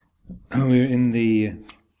we're in the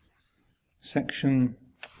section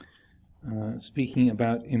speaking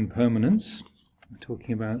about impermanence,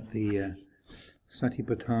 talking about the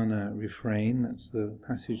Satipatthana refrain. That's the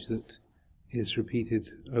passage that is repeated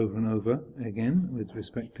over and over again with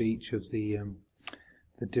respect to each of the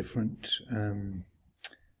different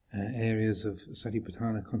areas of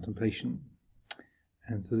Satipatthana contemplation.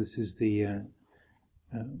 And so this is the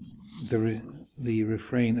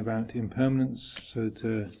refrain about impermanence, so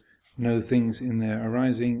to know things in their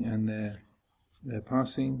arising and their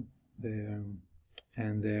passing,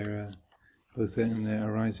 both in their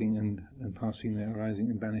arising and passing, their arising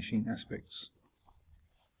and vanishing aspects.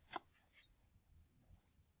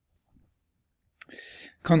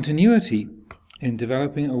 Continuity in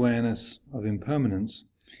developing awareness of impermanence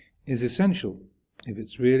is essential if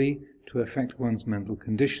it's really to affect one's mental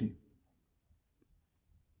condition.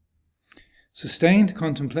 Sustained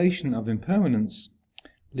contemplation of impermanence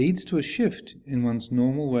leads to a shift in one's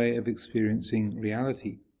normal way of experiencing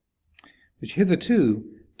reality, which hitherto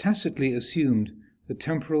tacitly assumed the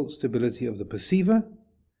temporal stability of the perceiver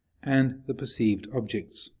and the perceived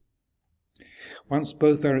objects. Once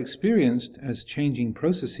both are experienced as changing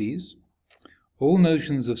processes, all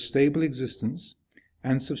notions of stable existence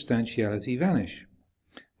and substantiality vanish,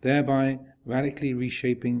 thereby radically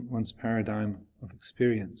reshaping one's paradigm of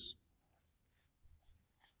experience.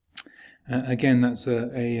 Again, that's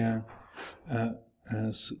a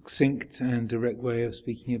succinct and direct way of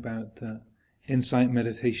speaking about insight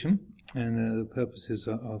meditation and the purposes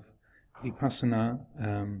of vipassana.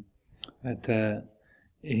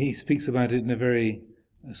 He speaks about it in a very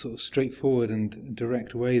sort of straightforward and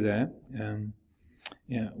direct way there.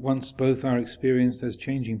 Once both are experienced as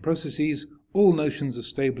changing processes, all notions of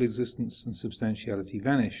stable existence and substantiality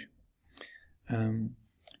vanish.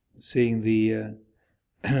 Seeing the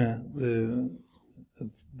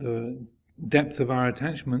depth of our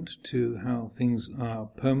attachment to how things are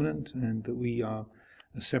permanent and that we are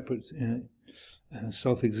a separate,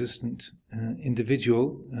 self-existent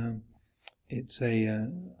individual. It's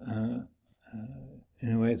in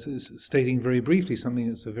a way, it's stating very briefly something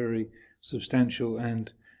that's a very substantial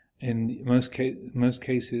and, in most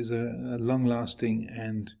cases, a long-lasting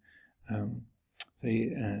and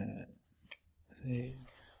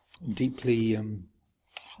deeply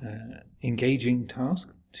engaging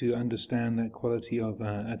task to understand that quality of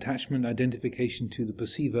attachment, identification to the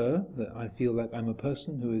perceiver, that I feel like I'm a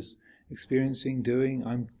person who is experiencing, doing,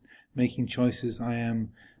 I'm making choices, I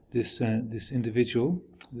am this individual,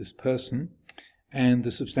 this person, and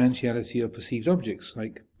the substantiality of perceived objects,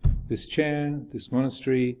 like this chair, this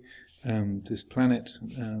monastery, this planet,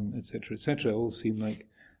 etc., etc., all seem like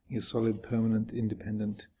solid, permanent,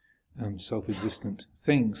 independent, self-existent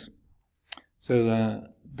things. So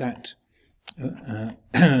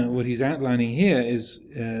what he's outlining here is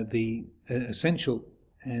the essential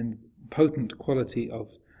and potent quality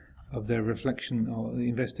of their reflection or the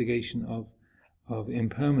investigation of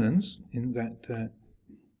impermanence, in that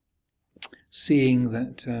seeing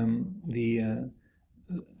that the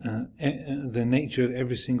nature of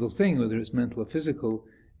every single thing, whether it's mental or physical,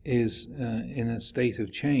 is in a state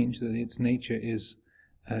of change, that its nature is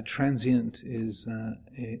transient, is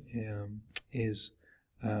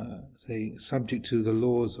subject to the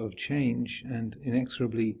laws of change, and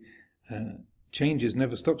inexorably changes,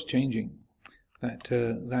 never stops changing.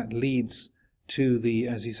 That leads to the,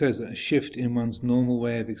 as he says, a shift in one's normal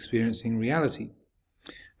way of experiencing reality.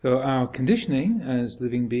 So our conditioning as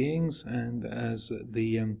living beings and as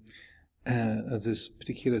this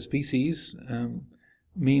particular species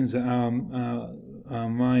means that our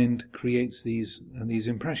mind creates these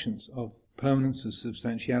impressions of permanence, of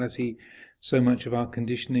substantiality. So much of our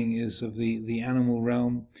conditioning is of the animal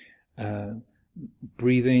realm,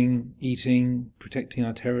 breathing, eating, protecting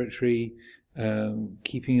our territory,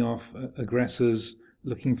 keeping off aggressors,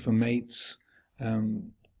 looking for mates, all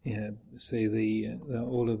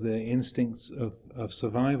of the instincts of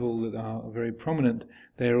survival that are very prominent.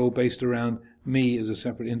 They're all based around me as a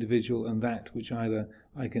separate individual, and that which either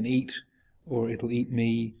I can eat, or it'll eat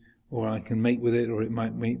me, or I can mate with it, or it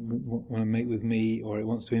might want to mate with me, or it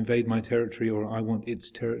wants to invade my territory, or I want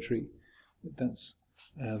its territory. That's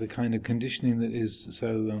the kind of conditioning that is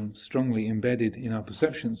so strongly embedded in our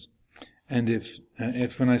perceptions. And if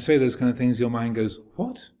when I say those kind of things, your mind goes,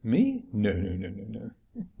 "What? Me? No.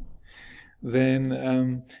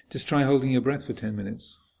 Then just try holding your breath for 10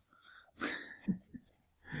 minutes.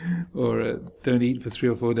 Or don't eat for 3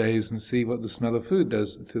 or 4 days and see what the smell of food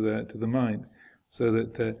does to the mind. So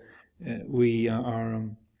that we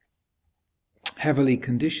are heavily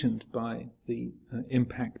conditioned by the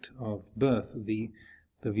impact of birth, the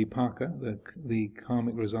vipaka, the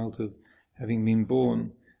karmic result of having been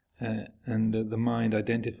born, and the mind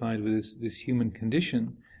identified with this human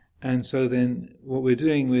condition. And so then what we're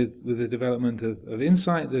doing with the development of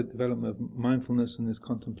insight, the development of mindfulness and this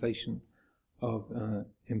contemplation of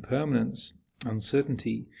impermanence,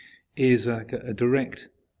 uncertainty, is like a direct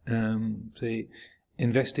say,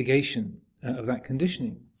 investigation of that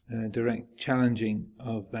conditioning, direct challenging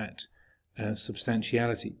of that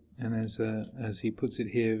substantiality. And as he puts it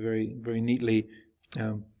here very, very neatly,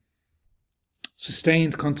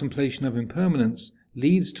 sustained contemplation of impermanence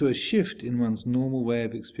leads to a shift in one's normal way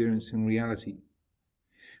of experiencing reality,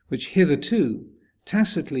 which hitherto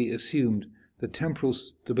tacitly assumed the temporal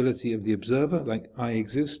stability of the observer, like I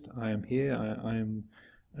exist, I am here,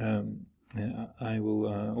 I will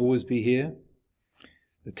always be here.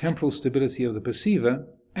 The temporal stability of the perceiver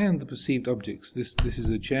and the perceived objects. This is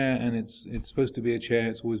a chair, and it's supposed to be a chair.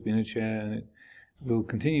 It's always been a chair, and it will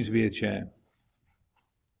continue to be a chair.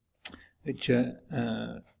 Which,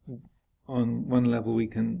 on one level, we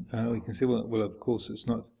can say, well, of course, it's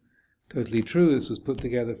not totally true. This was put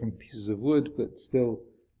together from pieces of wood, but still,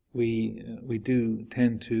 we do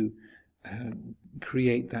tend to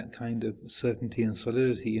create that kind of certainty and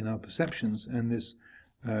solidity in our perceptions, and this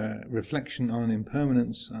reflection on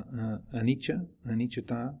impermanence, anicca,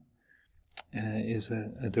 is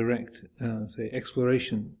a direct, say,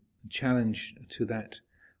 exploration, challenge to that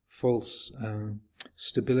false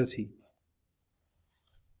stability.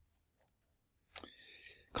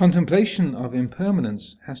 Contemplation of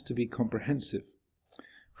impermanence has to be comprehensive,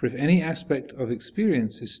 for if any aspect of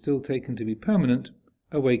experience is still taken to be permanent,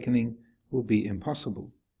 awakening will be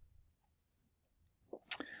impossible.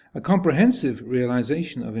 A comprehensive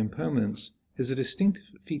realization of impermanence is a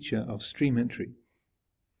distinctive feature of stream entry.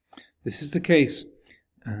 This is the case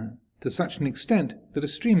to such an extent that a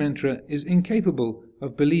stream enterer is incapable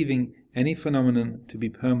of believing any phenomenon to be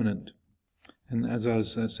permanent. And as I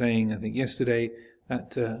was saying, I think yesterday,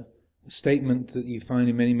 that statement that you find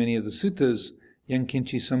in many of the suttas,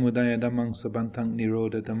 yankinchi samudaya dhammang sabantang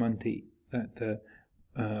nirodha dhammanti, that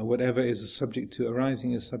whatever is subject to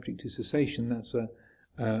arising is subject to cessation. That's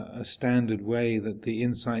a standard way that the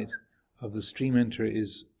insight of the stream enterer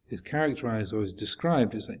is characterized or is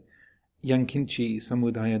described. It's like yankinchi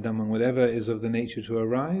samudaya dhammang, whatever is of the nature to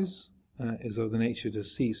arise is of the nature to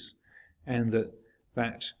cease, and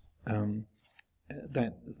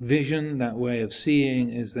that vision, that way of seeing,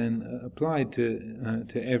 is then applied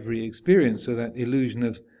to every experience. So that illusion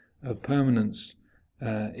of permanence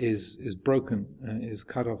is broken, is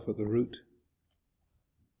cut off at the root.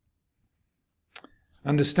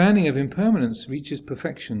 Understanding of impermanence reaches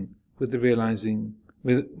perfection with the realization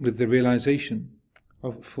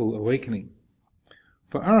of full awakening.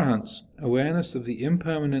 For arahants, awareness of the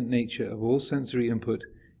impermanent nature of all sensory input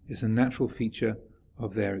is a natural feature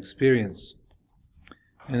of their experience.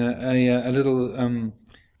 And a little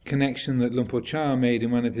connection that Luang Por Chah made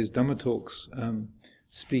in one of his Dhamma talks,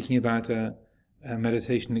 speaking about a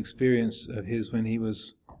meditation experience of his when he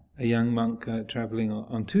was a young monk traveling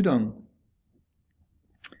on Tudong.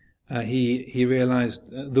 He realized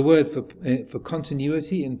the word for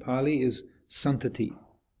continuity in Pali is santati,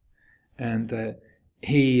 and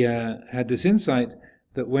he had this insight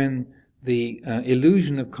that when the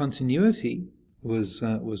illusion of continuity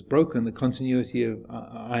was broken, the continuity of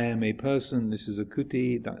I am a person, this is a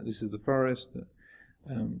kuti, this is the forest,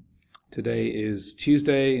 today is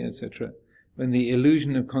Tuesday, etc. When the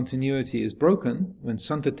illusion of continuity is broken, when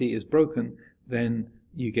santati is broken, then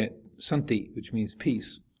you get santi, which means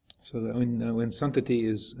peace. So that when santati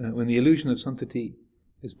is, when the illusion of santati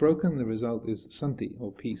is broken, the result is santi,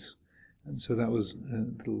 or peace. And so that was a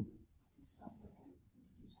little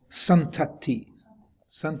santati.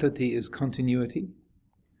 Santati is continuity,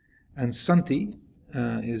 and santi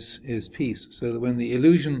is peace. So that when the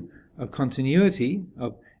illusion of continuity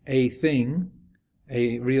of a thing,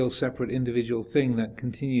 a real separate individual thing that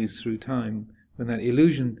continues through time, when that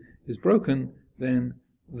illusion is broken, then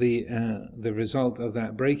the result of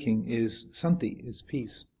that breaking is santi, is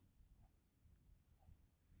peace.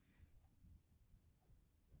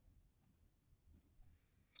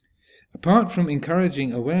 Apart from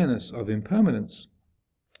encouraging awareness of impermanence,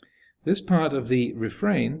 this part of the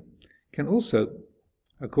refrain can also,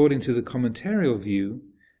 according to the commentarial view,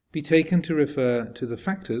 be taken to refer to the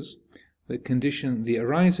factors that condition the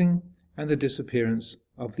arising and the disappearance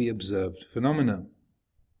of the observed phenomena.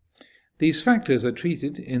 These factors are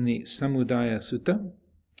treated in the Samudaya Sutta,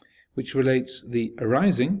 which relates the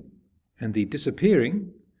arising and the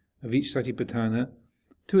disappearing of each satipatthana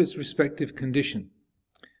to its respective condition,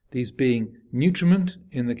 these being nutriment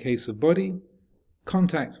in the case of body,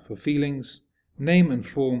 contact for feelings, name and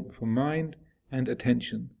form for mind, and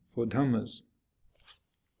attention for dhammas.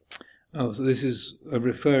 Oh, so this is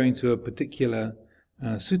referring to a particular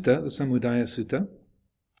sutta, the Samudaya Sutta,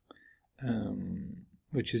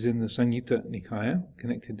 which is in the Samyutta Nikaya,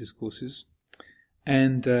 Connected Discourses.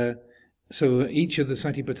 And so each of the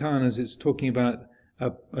Satipatthanas is talking about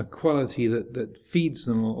a quality that feeds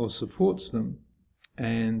them or supports them,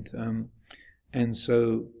 and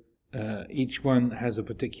so each one has a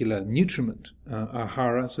particular nutriment,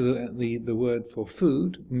 ahara. So the word for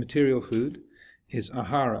food, material food, is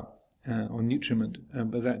ahara, or nutriment,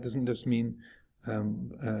 but that doesn't just mean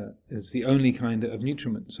it's the only kind of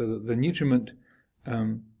nutriment. So that the nutriment,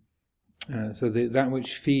 that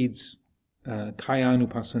which feeds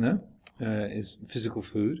kayanupassana is physical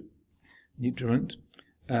food, nutriment.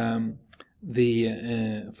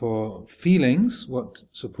 For feelings, what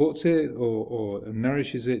supports it or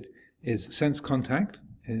nourishes it is sense contact.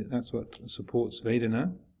 That's what supports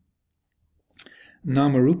Vedana.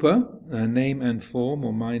 Namarupa, name and form,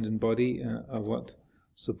 or mind and body, are what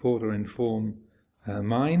support or inform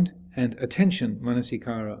mind. And attention,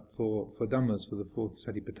 manasikara, for dhammas, for the fourth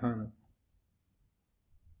Satipatthana.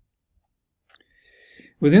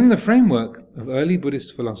 Within the framework of early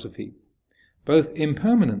Buddhist philosophy, both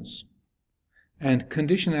impermanence and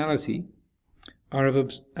conditionality are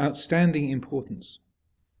of outstanding importance.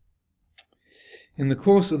 In the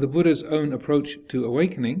course of the Buddha's own approach to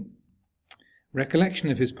awakening,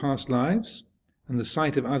 recollection of his past lives and the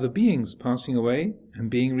sight of other beings passing away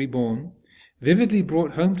and being reborn vividly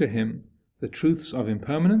brought home to him the truths of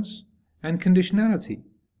impermanence and conditionality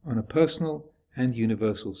on a personal and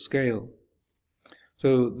universal scale.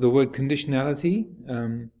 So the word conditionality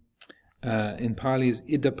in Pali is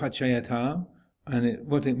idapachayata, and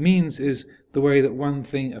what it means is the way that one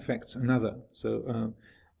thing affects another. So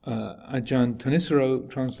Ajahn Thanissaro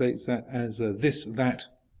translates that as this/that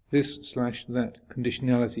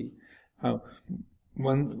conditionality. How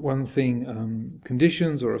one thing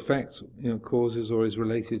conditions or affects, causes or is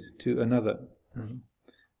related to another.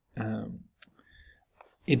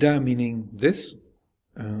 Ida meaning this,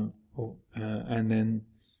 and then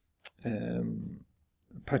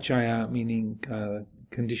pachaya meaning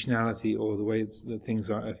conditionality, or the way that things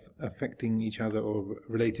are affecting each other or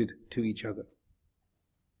related to each other.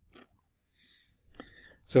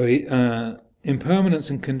 So impermanence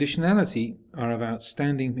and conditionality are of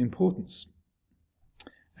outstanding importance.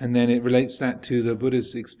 And then it relates that to the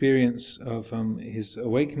Buddha's experience of his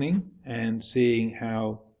awakening, and seeing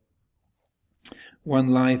how one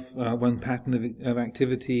life, one pattern of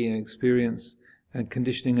activity and experience, and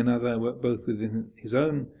conditioning another, both within his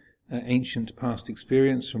own ancient past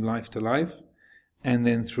experience from life to life, and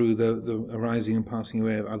then through the arising and passing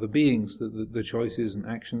away of other beings, the choices and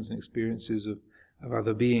actions and experiences of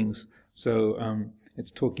other beings. So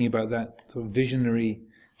it's talking about that sort of visionary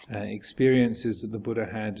experiences that the Buddha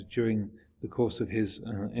had during the course of his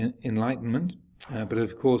enlightenment. But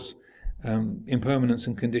of course, impermanence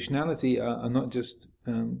and conditionality are not just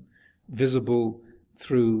visible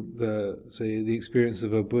through the experience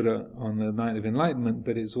of a Buddha on the night of enlightenment,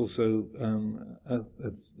 but it's also a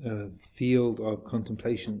field of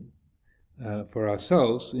contemplation for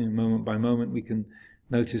ourselves. Moment by moment, we can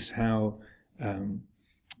notice how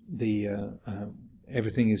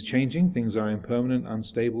everything is changing. Things are impermanent,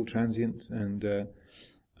 unstable, transient, and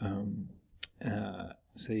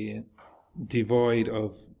devoid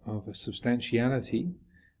of a substantiality,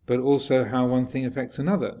 but also how one thing affects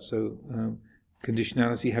another. So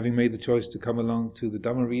conditionality, having made the choice to come along to the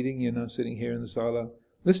Dhamma reading, sitting here in the sala,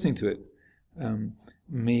 listening to it.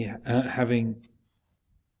 Me having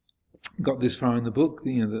got this far in the book,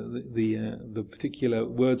 the particular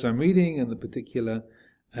words I'm reading and the particular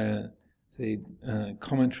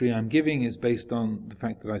commentary I'm giving is based on the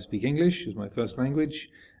fact that I speak English as my first language,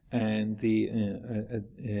 and the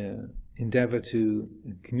endeavor to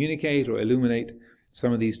communicate or illuminate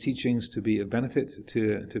some of these teachings to be of benefit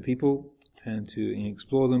to people, and to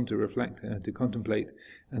explore them, to reflect, to contemplate.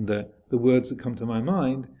 And the words that come to my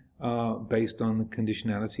mind are based on the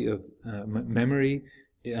conditionality of memory,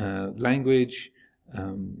 language,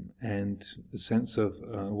 and the sense of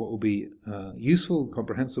what will be useful,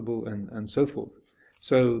 comprehensible, and so forth.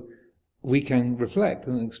 So we can reflect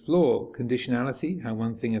and explore conditionality, how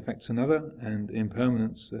one thing affects another, and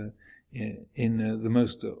impermanence in the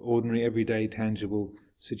most ordinary, everyday, tangible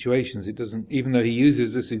situations. It doesn't, even though he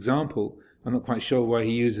uses this example, I'm not quite sure why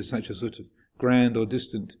he uses such a sort of grand or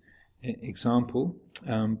distant example,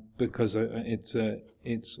 because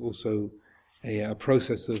it's also a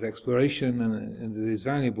process of exploration, and it is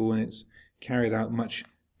valuable when it's carried out much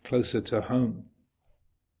closer to home.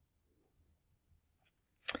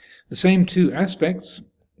 The same two aspects,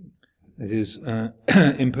 that is,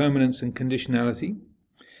 impermanence and conditionality,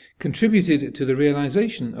 contributed to the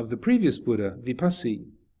realization of the previous Buddha, Vipassi,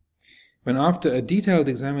 when after a detailed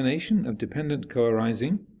examination of dependent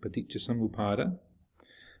co-arising, paticca samuppada,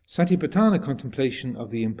 Satipatthana contemplation of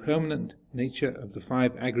the impermanent nature of the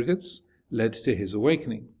five aggregates led to his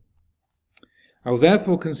awakening. I will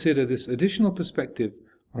therefore consider this additional perspective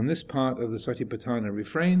on this part of the Satipatthana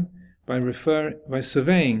refrain by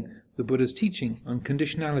surveying the Buddha's teaching on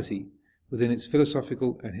conditionality within its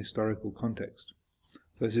philosophical and historical context.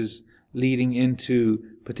 So this is leading into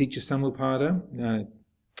paticca samuppada,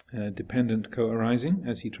 dependent co-arising,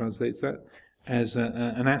 as he translates that, as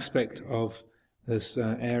an aspect of this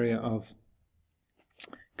area of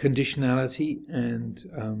conditionality and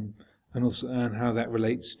how that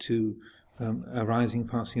relates to arising,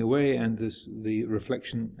 passing away, and the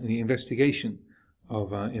reflection and the investigation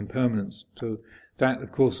of impermanence. So that,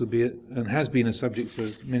 of course, would be and has been a subject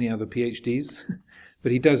for many other PhDs,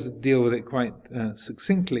 but he does deal with it quite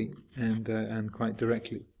succinctly and quite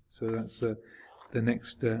directly. So that's the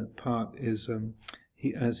next part is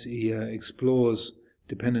as he explores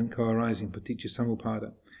dependent co-arising, paticca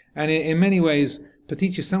samuppada. And in many ways,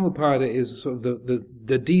 paticca samuppada is sort of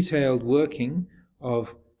the detailed working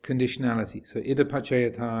of conditionality. So ida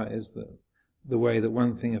paccayata is the way that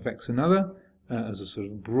one thing affects another as a sort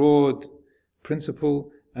of broad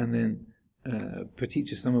principle, and then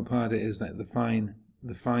paticca samuppada is like the fine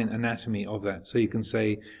anatomy of that. So you can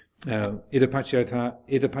say ida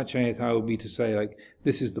paccayata would be to say, like,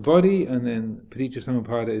 this is the body, and then paticca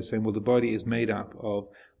samuppada is saying, well, the body is made up of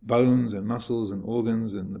bones and muscles and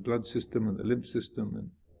organs and the blood system and the lymph system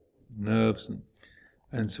and nerves,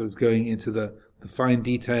 and sort of going into the fine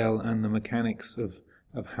detail and the mechanics of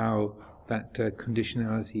how that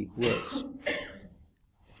conditionality works.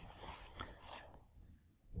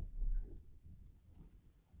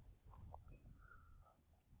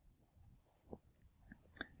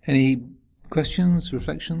 Any questions,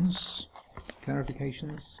 reflections,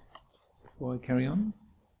 clarifications before I carry on?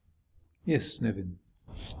 Yes, Nevin.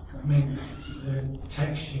 I mean, the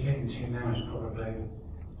text you get into now is probably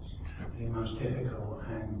the most difficult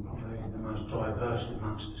and probably the most diverse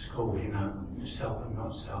amongst the schools, the self and not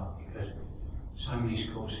self, because so many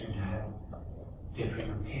schools seem to have differing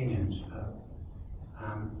opinions. But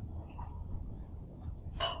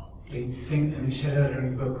the thing, and you said earlier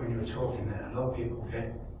in the book when you were talking that a lot of people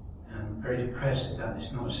get very depressed that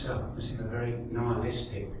it's not self. It seems a very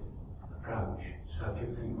nihilistic approach. So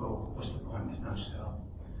people think, well, what's the point? There's no self.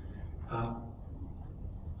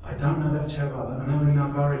 I don't know that terrible, but I know in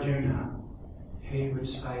Nagarjuna, he would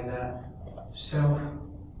say that self,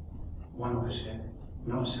 one opposite,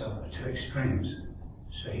 not self, are two extremes.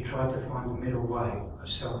 So he tried to find the middle way of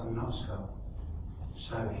self and not self.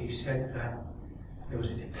 So he said that there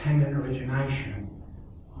was a dependent origination,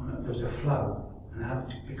 there was a flow,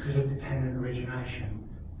 and because of dependent origination,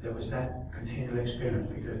 there was that continual experience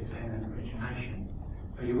because of dependent origination.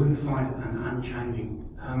 But you wouldn't find an unchanging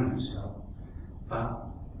permanent self, but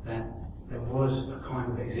that there was a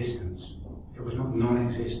kind of existence. It was not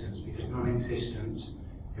non-existence, because non-existence,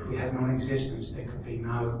 if we had non-existence, there could be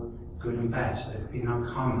no good and bad, so there could be no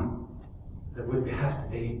karma. There would have to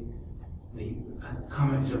be,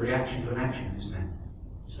 karma is a reaction to an action, isn't it?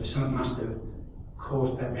 So something must have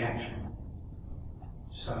caused that reaction.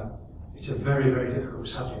 So it's a very, very difficult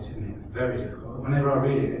subject, isn't it? Very difficult. Whenever I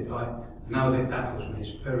read it, I know that baffles me.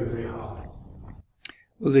 It's very, very hard.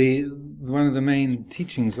 Well, one of the main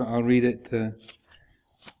teachings, I'll read it.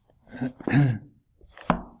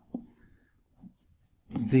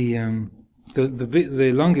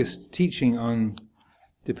 The longest teaching on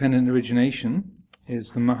dependent origination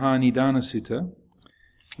is the Mahanidana Sutta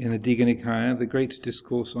in the Digha Nikaya, the Great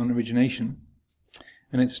Discourse on Origination,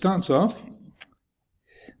 and it starts off.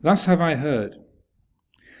 Thus have I heard.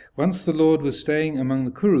 Once the Lord was staying among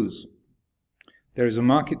the Kurus. There is a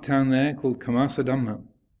market town there called Kamasa Dhamma.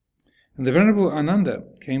 And the Venerable Ananda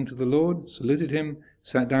came to the Lord, saluted him,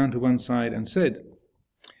 sat down to one side and said,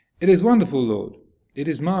 It is wonderful, Lord. It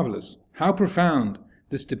is marvellous. How profound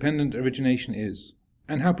this dependent origination is,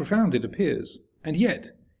 and how profound it appears. And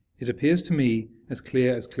yet, it appears to me as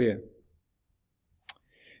clear as clear.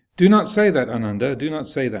 Do not say that, Ananda, do not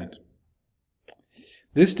say that.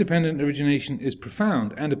 This dependent origination is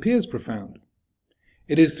profound and appears profound.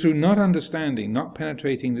 It is through not understanding, not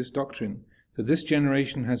penetrating this doctrine, that this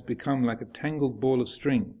generation has become like a tangled ball of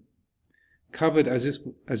string, covered as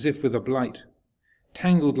if with a blight,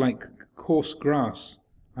 tangled like coarse grass,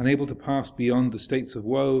 unable to pass beyond the states of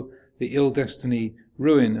woe, the ill destiny,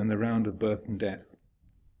 ruin, and the round of birth and death.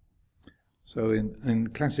 So in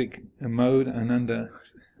classic mode, Ananda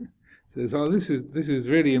says, "Oh, this is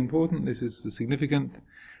really important. This is significant.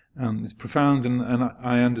 It's profound, and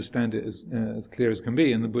I understand it as clear as can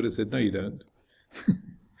be." And the Buddha said, "No, you don't.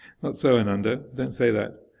 Not so, Ananda. Don't say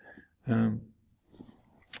that."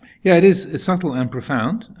 Yeah, it is subtle and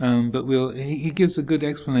profound, but he gives a good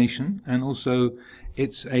explanation, and also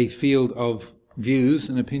it's a field of views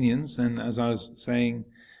and opinions. And as I was saying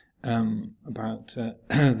about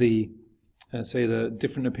the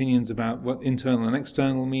different opinions about what internal and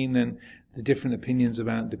external mean, then the different opinions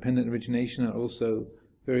about dependent origination are also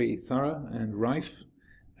very thorough and rife,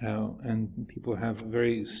 and people have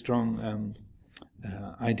very strong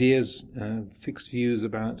ideas, fixed views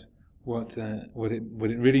about what it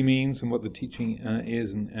really means and what the teaching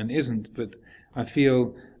is and isn't. But I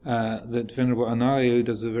feel that Venerable Analayo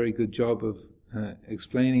does a very good job of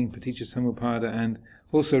explaining Paticca Samuppada and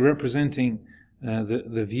also representing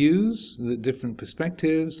the views, the different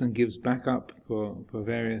perspectives, and gives backup for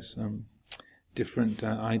various different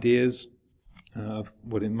ideas of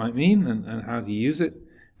what it might mean and how to use it.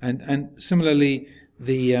 And similarly,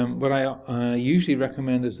 what I usually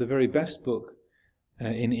recommend as the very best book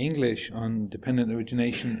in English on dependent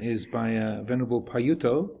origination is by Venerable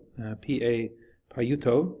Payutto, P.A.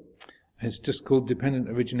 Payutto. It's just called Dependent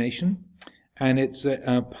Origination, and it's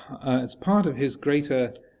part of his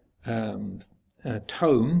greater tome,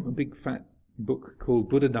 a big fat book called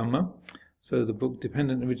Buddha Dhamma. So the book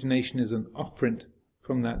Dependent Origination is an off-print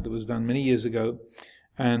from that was done many years ago,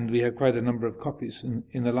 and we have quite a number of copies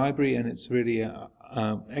in the library, and it's really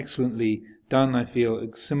excellently done, I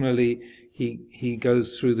feel. Similarly, he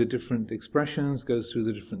goes through the different expressions, goes through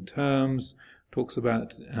the different terms, talks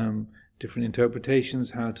about different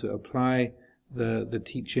interpretations, how to apply the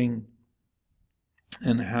teaching,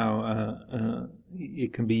 and how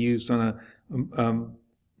it can be used on a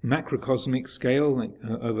macrocosmic scale, like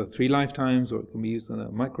over 3 lifetimes, or it can be used on a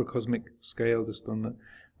microcosmic scale, just on the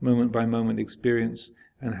moment-by-moment experience,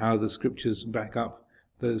 and how the scriptures back up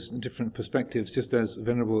those different perspectives, just as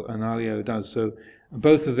Venerable Analayo does. So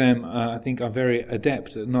both of them, I think, are very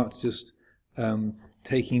adept at not just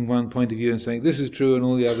taking one point of view and saying this is true and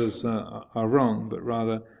all the others are wrong, but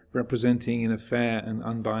rather representing in a fair and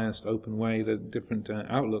unbiased, open way the different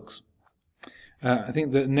outlooks. I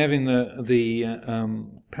think that, Nevin, the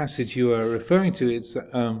passage you are referring to, it's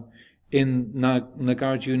in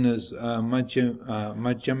Nagarjuna's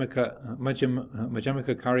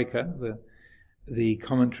Majjhimaka Karika, the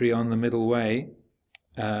commentary on the Middle Way.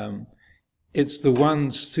 It's the one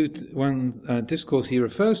discourse he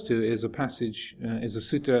refers to is a passage, is a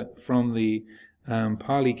sutta from the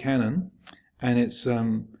Pali Canon, and it's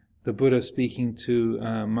the Buddha speaking to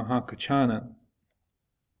Mahakachana.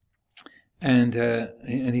 And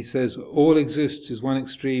he says, all exists is one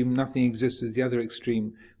extreme, nothing exists is the other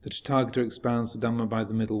extreme. The Tathagata expounds the Dhamma by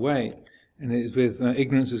the middle way. And it is with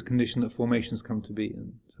ignorance as condition that formations come to be,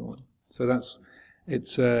 and so on. So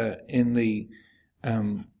it's in the,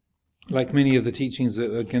 like many of the teachings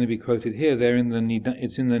that are going to be quoted here,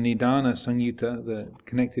 it's in the Nidana Samyutta, the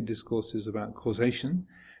connected discourses about causation,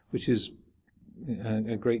 which is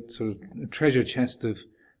a great sort of treasure chest of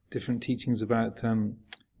different teachings about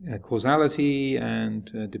causality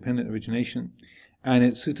and dependent origination, and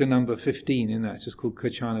it's sutta number 15 in that. It's just called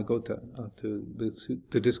Kachana Gota,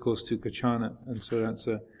 the discourse to Kachana, and so that's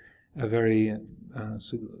a very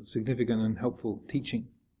significant and helpful teaching.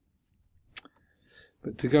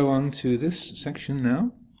 But to go on to this section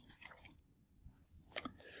now,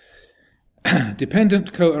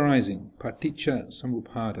 dependent co-arising, Paticca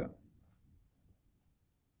Samuppada.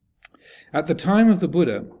 At the time of the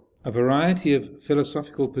Buddha, a variety of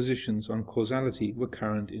philosophical positions on causality were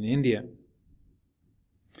current in India.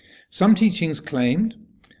 Some teachings claimed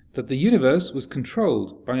that the universe was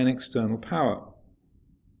controlled by an external power,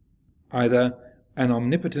 either an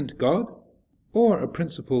omnipotent God or a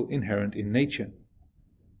principle inherent in nature.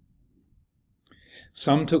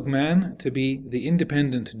 Some took man to be the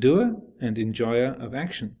independent doer and enjoyer of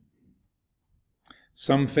action.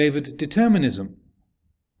 Some favored determinism,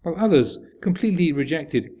 while others completely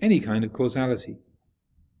rejected any kind of causality.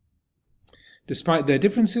 Despite their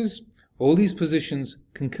differences, all these positions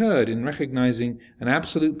concurred in recognizing an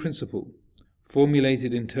absolute principle,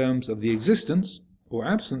 formulated in terms of the existence or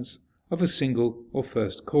absence of a single or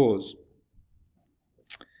first cause.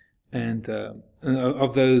 And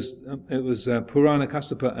of those, it was Purana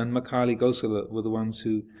Kassapa and Makali Gosala were the ones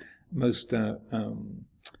who most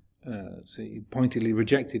pointedly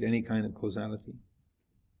rejected any kind of causality.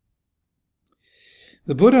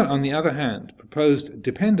 The Buddha, on the other hand, proposed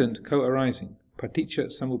dependent co-arising, Paticca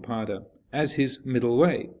Samuppada, as his middle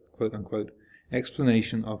way, quote-unquote,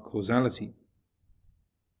 explanation of causality.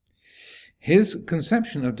 His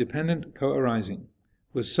conception of dependent co-arising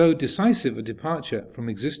was so decisive a departure from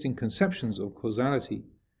existing conceptions of causality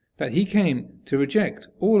that he came to reject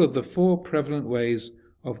all of the 4 prevalent ways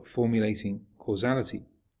of formulating causality.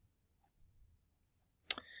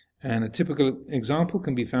 And a typical example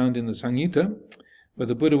can be found in the Samyutta, where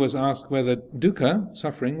the Buddha was asked whether dukkha,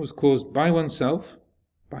 suffering, was caused by oneself,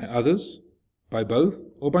 by others, by both,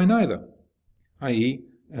 or by neither, i.e.,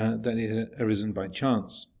 that it had arisen by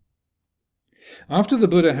chance. After the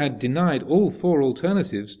Buddha had denied all 4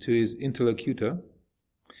 alternatives to his interlocutor,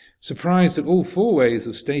 surprised that all 4 ways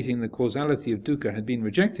of stating the causality of dukkha had been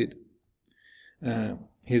rejected,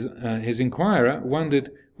 his inquirer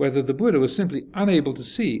wondered whether the Buddha was simply unable to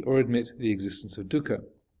see or admit the existence of dukkha.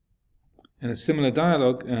 And a similar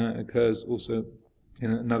dialogue occurs also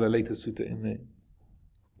in another later sutta in the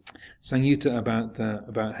Samyutta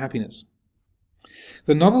about happiness.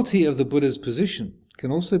 The novelty of the Buddha's position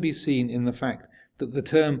can also be seen in the fact that the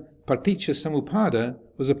term paticca samuppada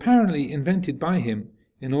was apparently invented by him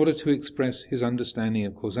in order to express his understanding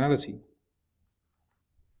of causality.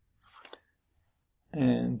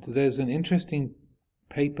 And there's an interesting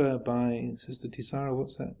paper by Sister Tisara,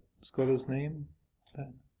 what's that scholar's name?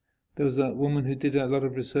 There was a woman who did a lot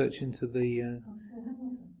of research into the...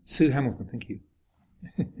 Sue Hamilton, thank you.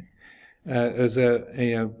 As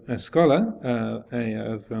a scholar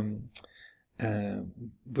of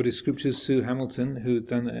Buddhist scriptures, Sue Hamilton, who's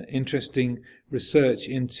done interesting research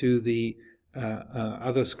into the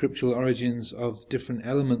other scriptural origins of different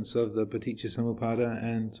elements of the Paticca Samuppada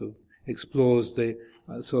and sort of explores the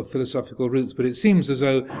sort of philosophical roots. But it seems as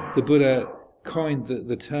though the Buddha coined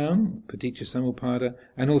the term Paticca Samuppada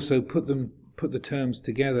and also put the terms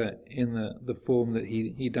together in the form that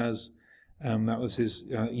he does. That was his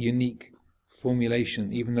unique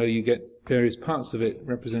formulation, even though you get various parts of it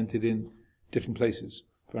represented in different places,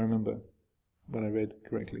 if I remember what I read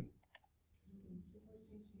correctly.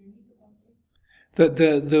 That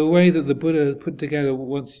the way that the Buddha put together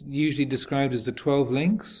what's usually described as the 12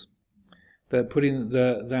 links, that putting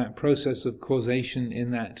that process of causation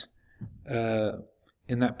in that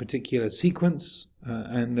particular sequence,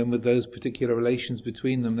 and then with those particular relations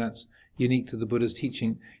between them, that's unique to the Buddha's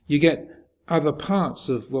teaching. You get other parts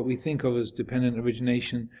of what we think of as dependent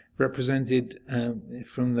origination represented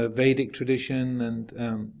from the Vedic tradition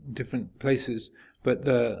and different places, but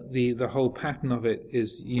the whole pattern of it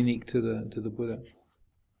is unique to the Buddha.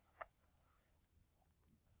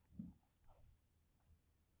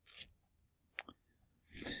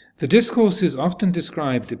 The discourses often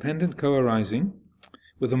describe dependent co-arising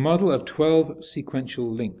with a model of 12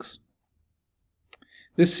 sequential links.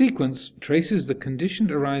 This sequence traces the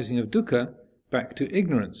conditioned arising of dukkha back to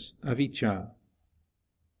ignorance, avijja.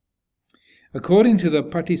 According to the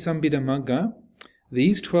Patisambhida Magga,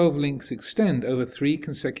 these 12 links extend over 3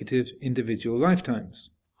 consecutive individual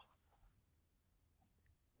lifetimes.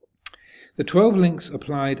 The 12 links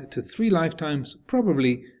applied to 3 lifetimes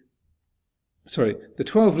probably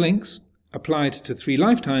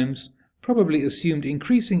assumed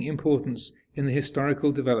increasing importance in the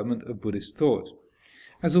historical development of Buddhist thought,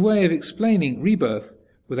 as a way of explaining rebirth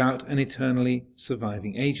without an eternally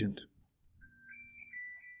surviving agent.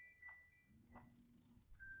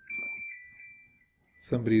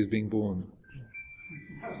 Somebody is being born.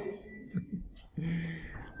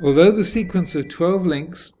 Although the sequence of 12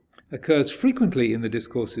 links occurs frequently in the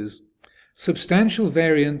discourses, substantial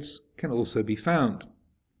variants can also be found.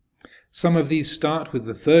 Some of these start with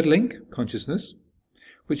the 3rd link, consciousness,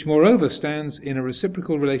 which moreover stands in a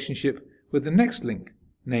reciprocal relationship with the next link,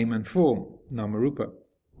 name and form, namarupa.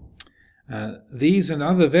 These and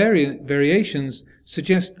other variations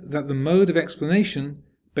suggest that the mode of explanation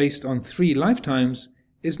based on 3 lifetimes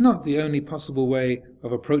is not the only possible way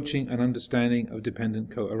of approaching an understanding of dependent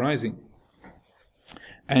co-arising.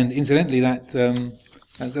 And incidentally,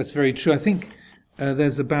 that's very true. I think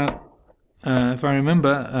there's about, if I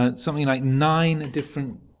remember, something like 9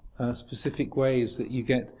 different specific ways that you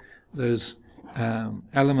get those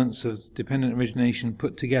elements of dependent origination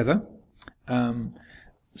put together.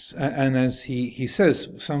 And as he says,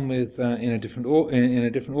 some with in a different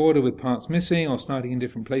order, with parts missing or starting in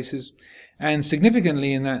different places, and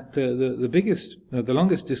significantly in that the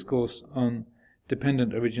longest discourse on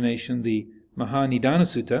dependent origination, the Mahanidana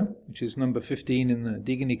Sutta, which is number 15 in the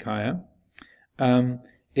Digha Nikaya,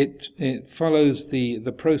 it follows the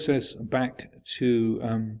process back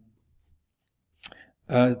to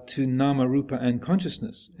Nama, Rupa, and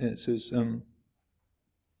consciousness. It says.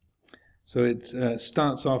 So it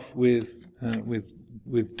starts off with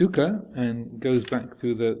dukkha and goes back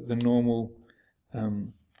through the normal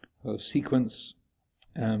sequence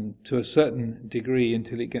to a certain degree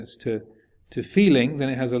until it gets to feeling. Then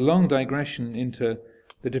it has a long digression into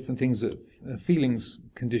the different things that feelings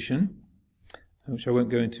condition, which I won't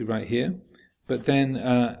go into right here. But then,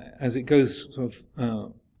 as it goes sort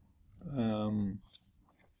of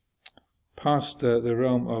past the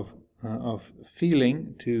realm of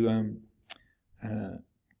feeling to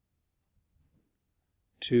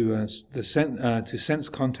sense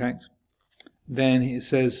contact, then it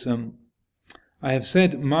says, "I have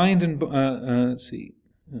said mind and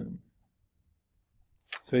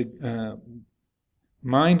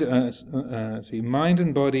mind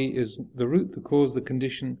and body is the root, the cause, the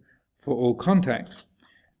condition for all contact."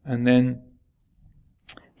 And then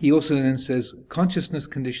he also then says, consciousness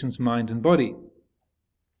conditions mind and body.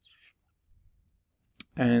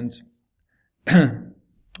 And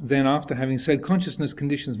then after having said consciousness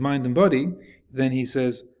conditions mind and body, then he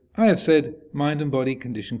says, "I have said mind and body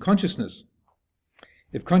condition consciousness.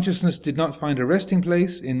 If consciousness did not find a resting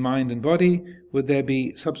place in mind and body, would there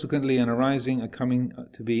be subsequently an arising, a coming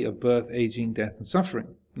to be of birth, aging, death and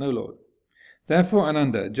suffering? No, Lord. Therefore,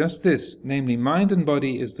 Ananda, just this, namely mind and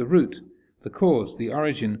body, is the root, the cause, the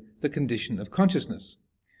origin, the condition of consciousness.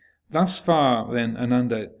 Thus far, then,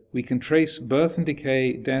 Ananda, we can trace birth and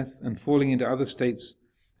decay, death and falling into other states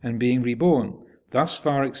and being reborn. Thus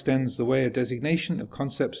far extends the way of designation of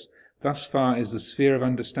concepts, thus far is the sphere of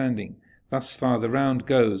understanding. Thus far the round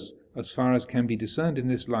goes, as far as can be discerned in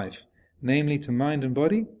this life, namely to mind and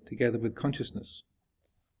body, together with consciousness."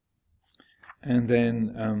 And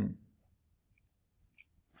then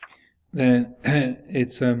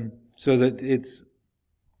it's so that it's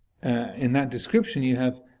in that description you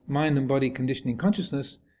have mind and body conditioning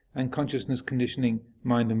consciousness, and consciousness conditioning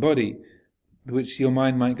mind and body, which your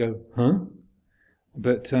mind might go, huh?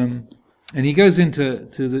 But and he goes into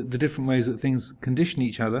the different ways that things condition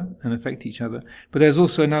each other and affect each other. But there's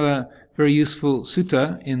also another very useful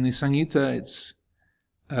sutta in the Samyutta. It's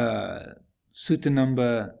sutta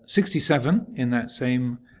number 67 in that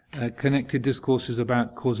same connected discourses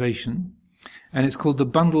about causation. And it's called the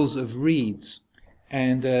Bundles of Reeds.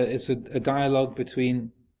 And it's a dialogue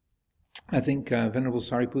between, I think, Venerable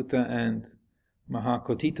Sariputta and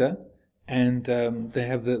Mahakotita. And they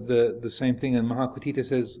have the same thing, and Mahakotita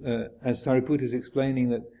says, as Sariputta is explaining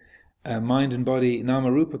that mind and body,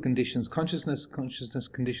 nama-rupa conditions consciousness, consciousness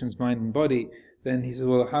conditions mind and body, then he says,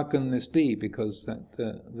 well, how can this be? Because that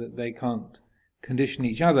they can't condition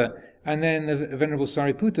each other. And then the Venerable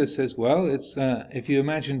Sariputta says, well, it's if you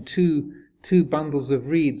imagine two bundles of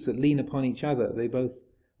reeds that lean upon each other, they both,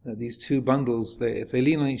 these two bundles, if they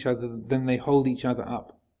lean on each other, then they hold each other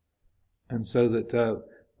up. And so that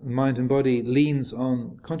mind and body leans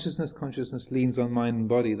on consciousness, consciousness leans on mind and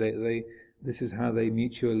body. This is how they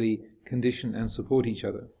mutually condition and support each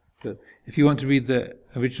other. So if you want to read the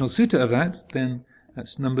original sutta of that, then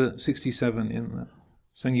that's number 67 in the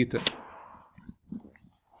Samyutta.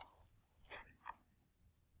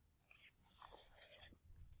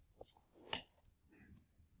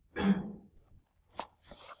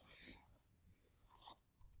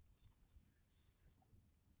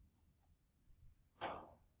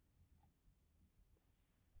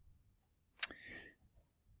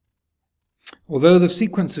 Although the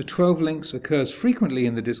sequence of 12 links occurs frequently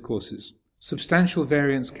in the discourses, substantial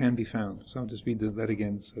variance can be found. So I'll just read that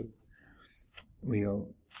again so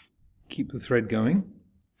we'll keep the thread going.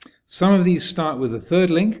 Some of these start with the third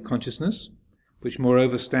link, consciousness, which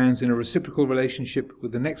moreover stands in a reciprocal relationship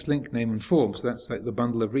with the next link, name and form. So that's like the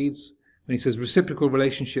bundle of reeds. When he says reciprocal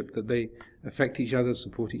relationship, that they affect each other,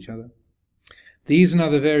 support each other. These and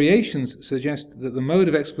other variations suggest that the mode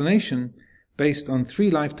of explanation based on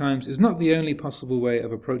 3 lifetimes is not the only possible way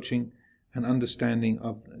of approaching an understanding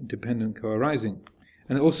of dependent co-arising.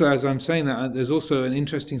 And also, as I'm saying that, there's also an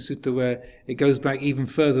interesting sutta where it goes back even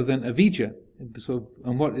further than avijja. So,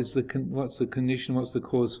 and what's the condition, what's the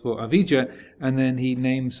cause for avijja? And then he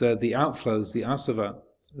names the outflows, the asava,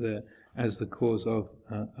 as the cause of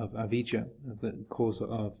avijja, the cause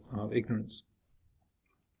of ignorance.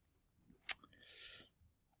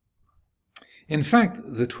 In fact,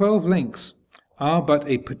 the 12 links are but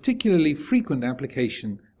a particularly frequent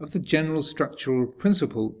application of the general structural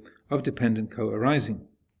principle of dependent co-arising.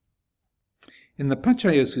 In the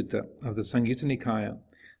Paccaya Sutta of the Samyutta Nikaya,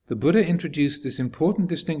 the Buddha introduced this important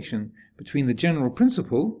distinction between the general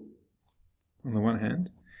principle, on the one hand,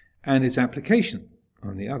 and its application,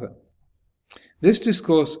 on the other. This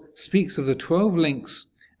discourse speaks of the 12 links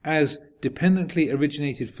as dependently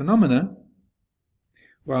originated phenomena,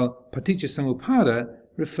 while paticca-samuppada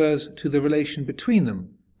refers to the relation between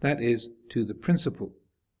them, that is, to the principle.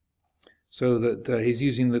 So that he's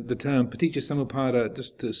using the term paticca-samuppada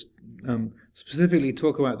just to specifically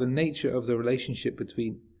talk about the nature of the relationship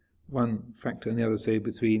between one factor and the other, say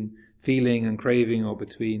between feeling and craving, or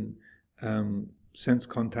between sense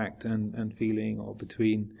contact and feeling, or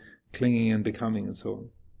between clinging and becoming, and so on.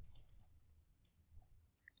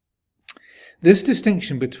 This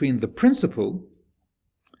distinction between the principle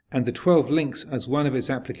and the 12 links as one of its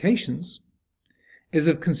applications is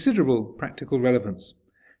of considerable practical relevance,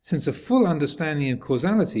 since a full understanding of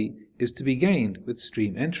causality is to be gained with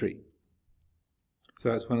stream entry. So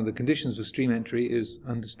that's one of the conditions of stream entry, is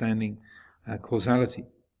understanding causality.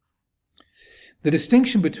 The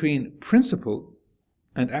distinction between principle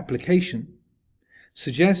and application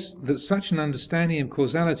suggests that such an understanding of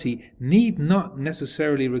causality need not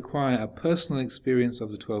necessarily require a personal experience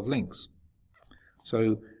of the 12 links.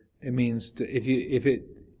 So it means to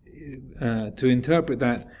interpret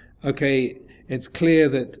that, okay, it's clear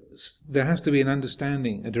that there has to be an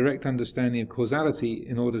understanding, a direct understanding of causality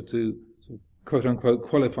in order to, quote-unquote,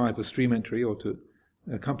 qualify for stream entry or to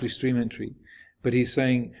accomplish stream entry. But he's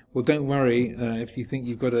saying, well, don't worry if you think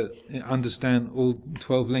you've got to understand all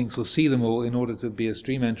 12 links or see them all in order to be a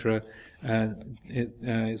stream enterer.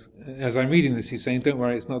 As I'm reading this, he's saying, don't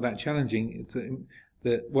worry, it's not that challenging.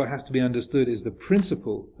 What has to be understood is the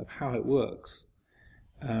principle of how it works,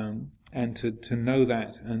 and to know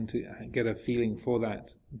that and to get a feeling for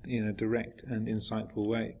that in a direct and insightful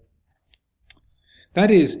way. That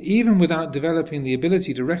is, even without developing the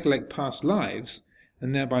ability to recollect past lives,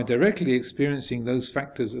 and thereby directly experiencing those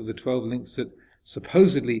factors of the 12 links that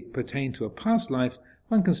supposedly pertain to a past life,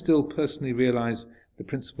 one can still personally realize the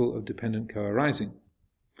principle of dependent co-arising.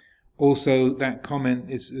 Also, that comment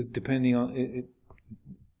is depending on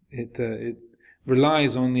it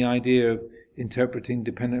relies on the idea of interpreting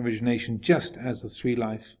dependent origination just as a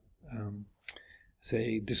three-life,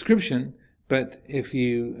 description. But if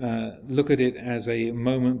you look at it as a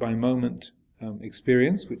moment-by-moment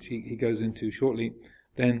experience, which he goes into shortly,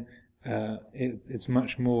 then it's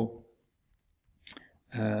much more,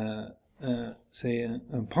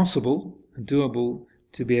 possible and doable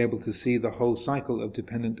to be able to see the whole cycle of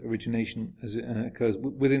dependent origination as it occurs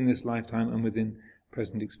within this lifetime and within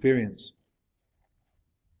present experience.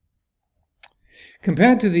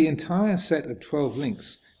 Compared to the entire set of 12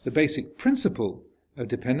 links, the basic principle of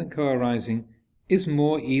dependent co-arising is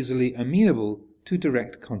more easily amenable to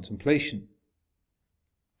direct contemplation.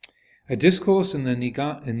 A discourse in the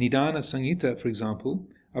Nidana Samyutta, for example,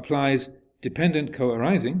 applies dependent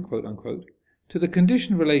co-arising, quote-unquote, to the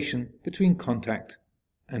conditioned relation between contact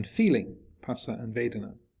and feeling, phassa and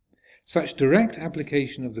vedana. Such direct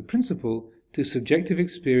application of the principle to subjective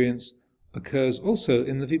experience occurs also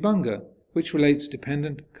in the Vibhanga, which relates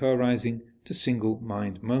dependent co-arising to single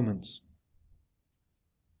mind moments.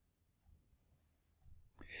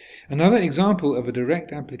 Another example of a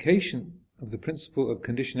direct application of the principle of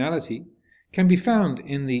conditionality can be found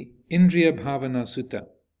in the Indriya Bhavana Sutta,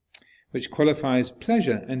 which qualifies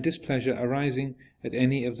pleasure and displeasure arising at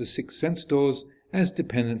any of the 6 sense doors as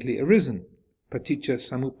dependently arisen,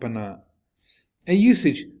 paticca-samuppanna, a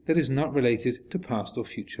usage that is not related to past or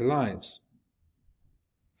future lives.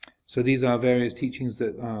 So these are various teachings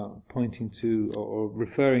that are pointing to or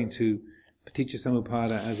referring to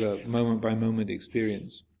paticca-samuppada as a moment-by-moment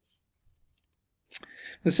experience.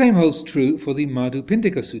 The same holds true for the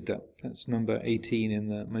Madhupindika Sutta, that's number 18 in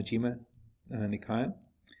the Majjhima Nikaya,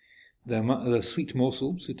 the Sweet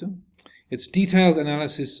Morsel Sutta, its detailed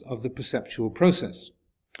analysis of the perceptual process.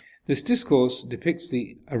 This discourse depicts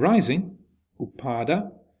the arising,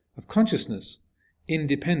 upada, of consciousness,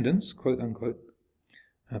 independence, quote-unquote,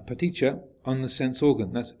 paticca, on the sense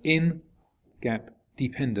organ. That's in, gap,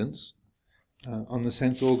 dependence, on the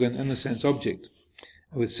sense organ and the sense object,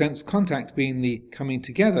 with sense contact being the coming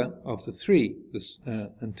together of the three,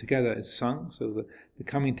 and together is sang, so the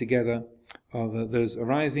coming together of those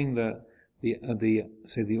arising, the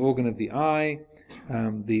organ of the eye,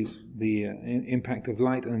 the impact of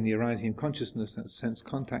light, and the arising of consciousness. That sense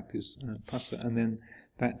contact is phassa, and then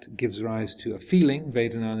that gives rise to a feeling,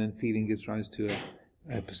 vedana, and then feeling gives rise to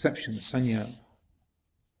a perception, sanya.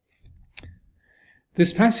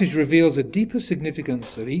 This passage reveals a deeper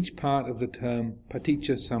significance of each part of the term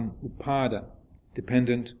paticca-samuppada,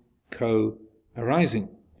 dependent co-arising,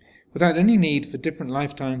 without any need for different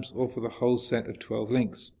lifetimes or for the whole set of 12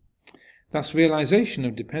 links. Thus, realization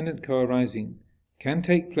of dependent co-arising can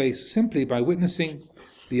take place simply by witnessing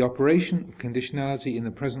the operation of conditionality in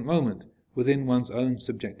the present moment within one's own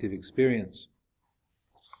subjective experience.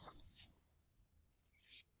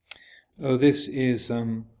 this is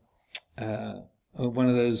one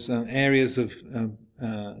of those areas of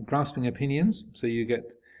grasping opinions. So you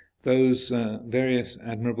get those various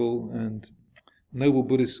admirable and noble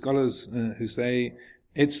Buddhist scholars who say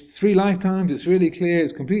it's 3 lifetimes, it's really clear,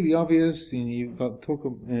 it's completely obvious. You've got talk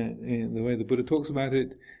in the way the Buddha talks about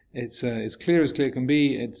it. It's clear as clear can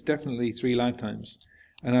be. It's definitely 3 lifetimes.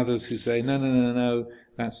 And others who say no,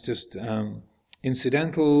 that's just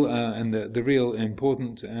incidental, and the real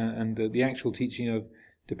important and the actual teaching of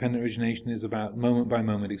dependent origination is about moment by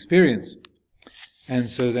moment experience. And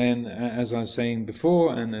so then, as I was saying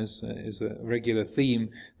before, and as is a regular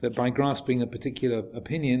theme, that by grasping a particular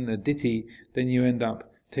opinion, a ditthi, then you end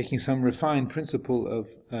up taking some refined principle of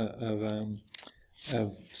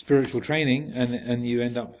spiritual training, and you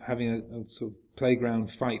end up having a sort of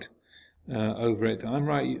playground fight over it. I'm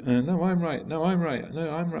right. No, I'm right. No, I'm right.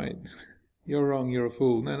 No, I'm right. You're wrong. You're a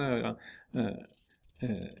fool. No. I'm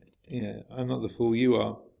not the fool. You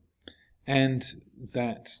are. And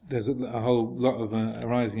that there's a whole lot of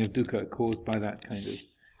arising of dukkha caused by that kind of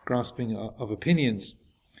grasping of opinions.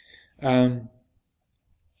 There's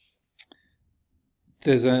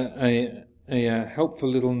a helpful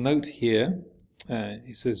little note here.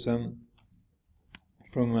 He says from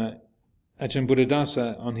Ajahn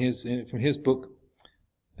Buddhadasa from his book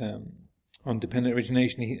on dependent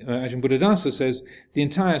origination. Ajahn Buddhadasa says the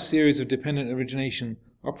entire series of dependent origination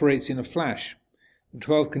operates in a flash. The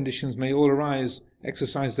 12 conditions may all arise,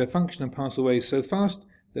 exercise their function, and pass away so fast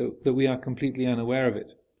that we are completely unaware of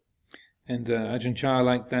it. And Ajahn Chah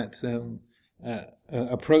liked that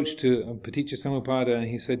approach to Paticca Samuppada, and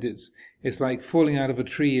he said it's like falling out of a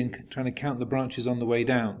tree and trying to count the branches on the way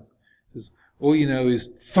down. Says, all you know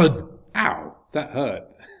is thud, ow, that hurt.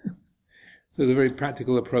 So it's a very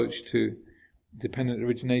practical approach to dependent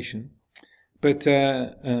origination. But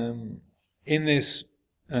in this,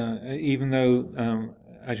 even though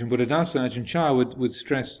Ajahn Buddhadasa and Ajahn Chah would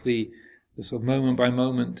stress the sort of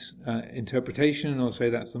moment-by-moment interpretation, or say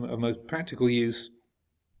that's a most practical use,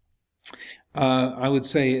 I would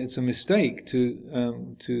say it's a mistake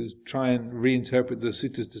to try and reinterpret the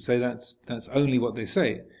suttas to say that's only what they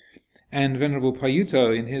say. And Venerable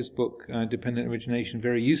Payutto, in his book Dependent Origination,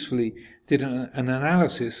 very usefully did an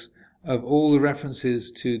analysis of all the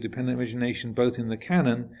references to dependent origination, both in the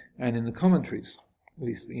canon and in the commentaries. At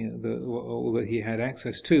least all that he had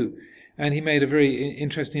access to. And he made a very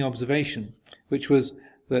interesting observation, which was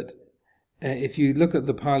that if you look at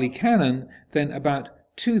the Pali Canon, then about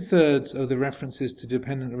 2/3 of the references to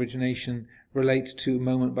dependent origination relate to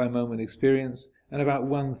moment-by-moment experience, and about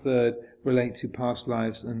 1/3 relate to past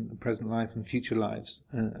lives and present life and future lives,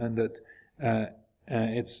 and that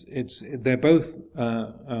they're both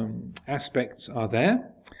aspects are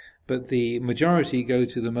there, but the majority go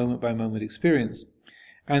to the moment-by-moment experience.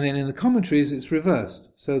 And then in the commentaries it's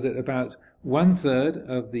reversed, so that about 1/3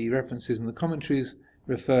 of the references in the commentaries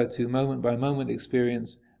refer to moment-by-moment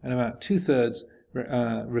experience, and about 2/3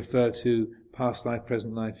 refer to past life,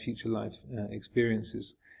 present life, future life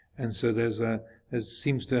experiences. And so there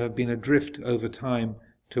seems to have been a drift over time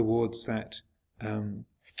towards that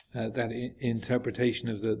interpretation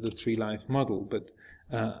of the 3-life model. But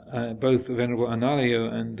both Venerable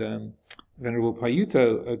Analayo and Venerable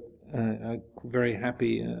Payutto are very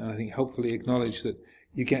happy, and I think helpfully acknowledge that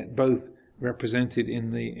you get both represented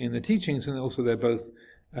in the teachings, and also they're both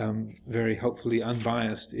very helpfully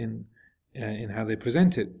unbiased in how they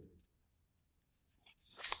present it.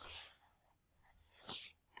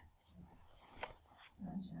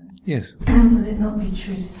 Yes. Would it not be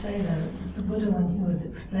true to say, though, that the Buddha, when he was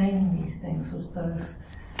explaining these things, was both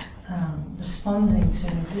responding to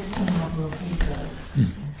an existing model of rebirth,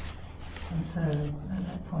 and so at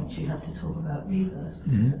that point you have to talk about rebirth,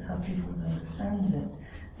 because that's how people would understand it,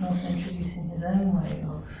 and also introducing his own way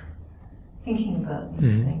of thinking about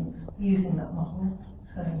these things, using that model,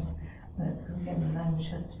 so that, again, the language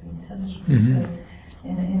has to be intelligible. So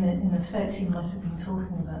in effect he might have been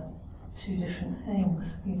talking about 2 different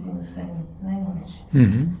things using the same language,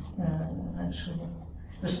 actually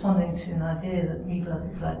responding to an idea that rebirth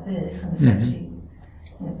is like this, and it's actually,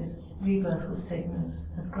 because rebirth was taken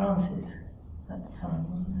as granted at the time,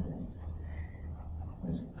 wasn't it? It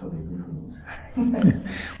was probably rules.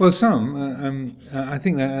 Well, I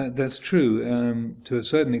think that's true to a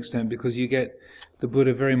certain extent, because you get the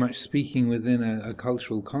Buddha very much speaking within a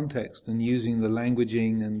cultural context and using the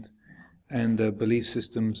languaging and the belief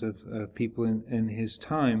systems of people in his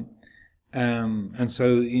time, and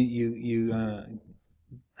so you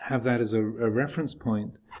have that as a reference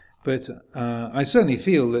point. But I certainly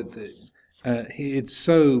feel that it's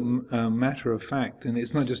so matter of fact, and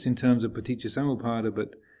it's not just in terms of Paticca Samuppada,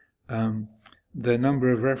 but the number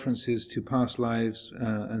of references to past lives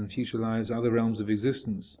and future lives, other realms of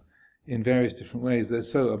existence, in various different ways, they're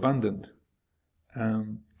so abundant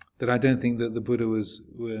that I don't think that the Buddha was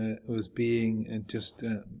being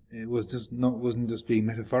wasn't just being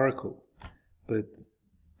metaphorical, but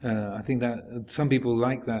I think that some people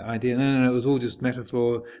like that idea. No, it was all just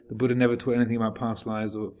metaphor. The Buddha never taught anything about past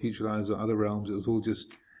lives or future lives or other realms. It was all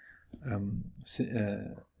just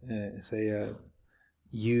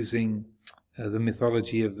using the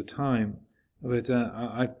mythology of the time. But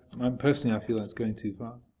I personally, I feel that's going too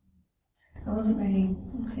far. I wasn't really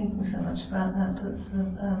thinking so much about that, but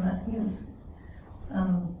I think it was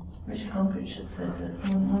Richard Gombrich had said that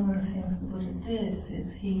one of the things the Buddha did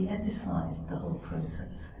is he ethicized the whole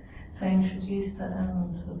process. So he introduced that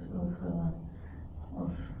element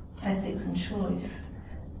of ethics and choice,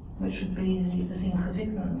 which would be the link of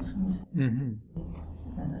ignorance. And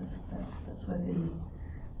that's where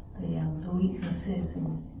the weakness is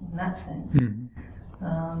in that sense.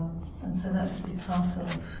 And so that would be part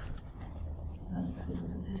of sort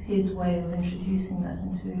of his way of introducing that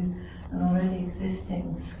into an already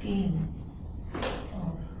existing scheme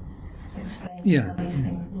of explaining how these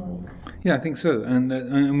things work. Yeah, I think so. And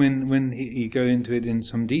when you go into it in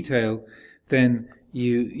some detail, then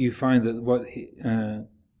you find that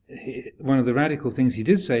one of the radical things he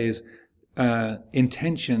did say is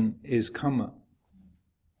intention is karma.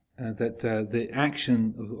 That the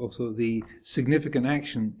action, also the significant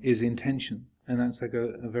action, is intention. And that's like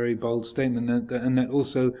a very bold statement, and that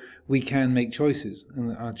also we can make choices,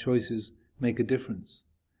 and that our choices make a difference.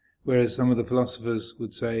 Whereas some of the philosophers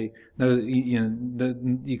would say, no,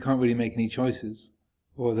 you can't really make any choices,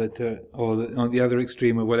 or that on the other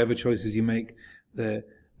extreme, or whatever choices you make, the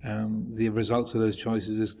results of those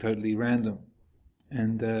choices is totally random.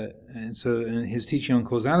 And so his teaching on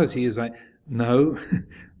causality is like, no,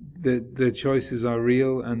 the choices are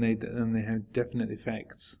real, and they have definite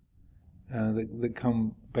effects. That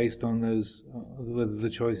come based on those whether the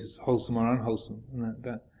choice is wholesome or unwholesome,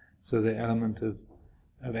 and so the element of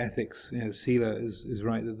ethics, sila, is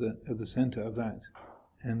right at the center of that,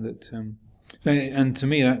 and that and to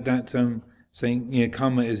me that saying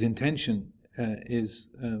karma is intention is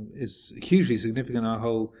hugely significant. Our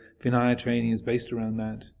whole Vinaya training is based around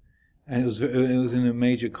that, and it was in a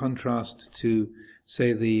major contrast to,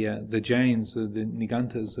 say, the Jains, the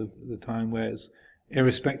Nigantas of the time, where it's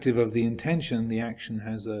irrespective of the intention, the action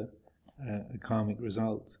has a karmic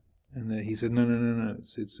result. And he said, no.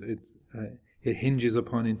 It hinges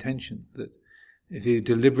upon intention. That if you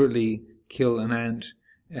deliberately kill an ant,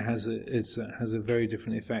 it has a very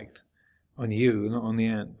different effect on you, not on the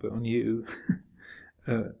ant, but on you,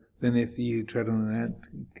 than if you tread on an ant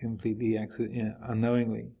completely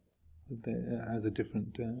unknowingly. It has a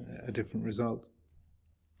different result.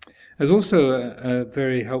 There's also a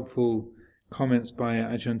very helpful comments by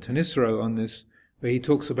Ajahn Thanissaro on this, where he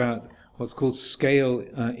talks about what's called scale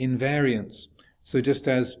invariance. So just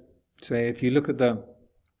as, say, if you look at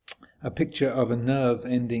a picture of a nerve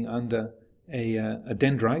ending under a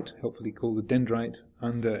dendrite, helpfully called a dendrite,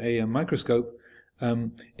 under a microscope,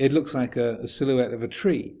 it looks like a silhouette of a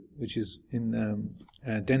tree, which is in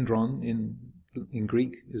dendron in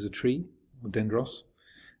Greek is a tree, or dendros,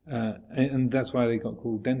 and that's why they got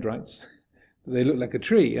called dendrites. They look like a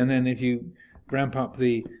tree, and then if you ramp up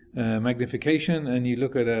the magnification and you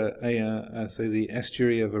look at say the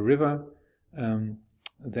estuary of a river,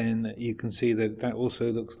 then you can see that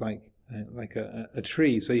also looks like a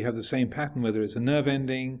tree. So you have the same pattern, whether it's a nerve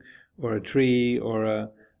ending or a tree or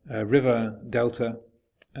a river delta,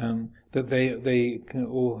 that they can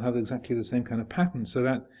all have exactly the same kind of pattern.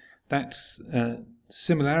 So that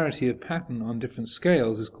similarity of pattern on different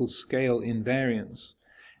scales is called scale invariance.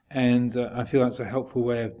 And I feel that's a helpful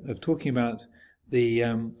way of talking about the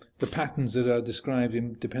patterns that are described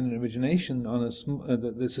in dependent origination. It's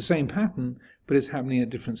the same pattern, but it's happening at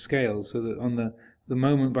different scales. So that on the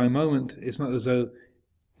moment by moment, it's not as though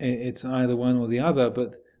it's either one or the other,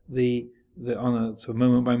 but on a sort of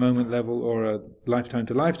moment by moment level or a lifetime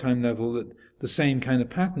to lifetime level, that the same kind of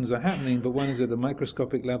patterns are happening, but one is at a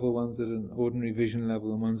microscopic level, one's at an ordinary vision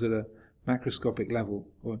level, and one's at a macroscopic level,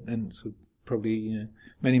 and so probably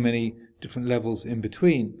many different levels in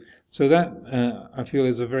between. So that I feel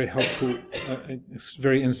is a very helpful,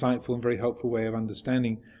 very insightful and very helpful way of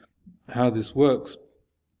understanding how this works,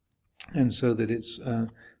 and so that it's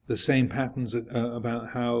the same patterns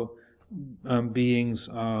about how beings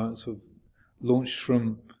are sort of launched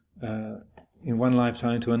from in one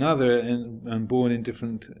lifetime to another and born in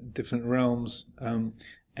different realms,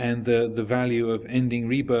 and the value of ending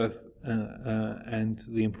rebirth and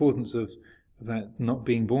the importance of not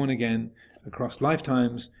being born again across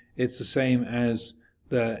lifetimes. It's the same as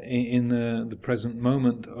in the present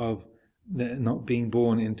moment of not being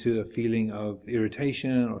born into a feeling of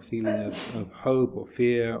irritation or a feeling of hope or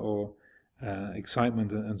fear or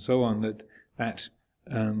excitement and so on. That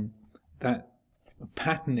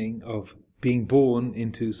patterning of being born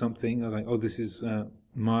into something like, oh, this is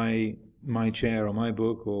my chair or my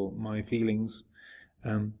book or my feelings.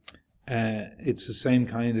 It's the same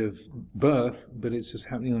kind of birth, but it's just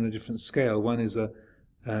happening on a different scale. One is a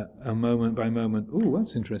moment by moment, oh,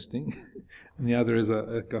 that's interesting, and the other is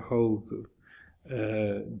a whole sort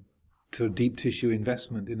of deep tissue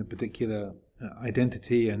investment in a particular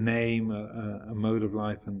identity, a name, a mode of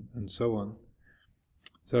life, and so on.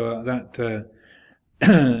 So that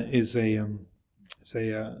is a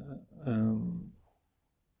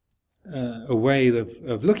way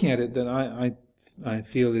of looking at it that I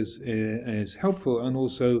feel is helpful, and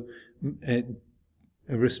also it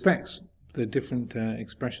respects the different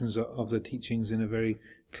expressions of the teachings in a very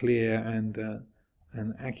clear and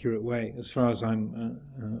an accurate way, as far as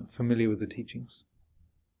I'm familiar with the teachings.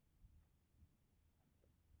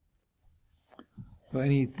 Well,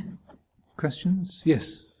 any questions?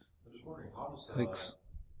 Yes. I'm just wondering, how does Alex.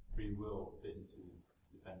 Free will fit into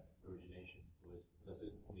dependent origination? Does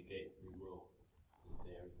it negate free will? Does it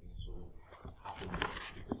say everything sort of happens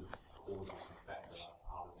because of causes and effect that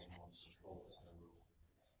are out of anyone's control?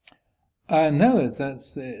 No,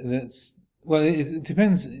 that's well. It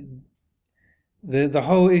depends. The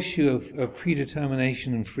whole issue of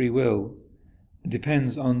predetermination and free will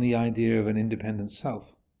depends on the idea of an independent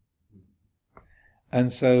self, and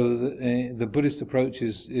so the Buddhist approach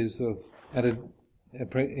is it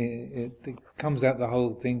comes at the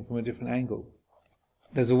whole thing from a different angle.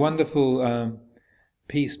 There's a wonderful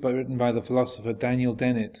piece written by the philosopher Daniel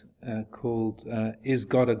Dennett called "Is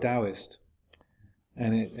God a Taoist?"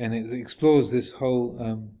 and it explores this whole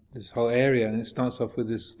area, and it starts off with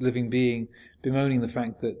this living being bemoaning the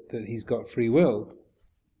fact that he's got free will,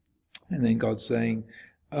 and then God saying,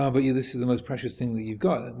 "Oh, but this is the most precious thing that you've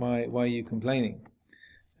got. Why are you complaining?"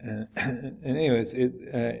 And anyways,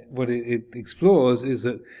 what it explores is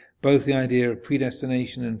that both the idea of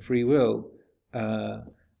predestination and free will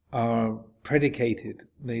are predicated.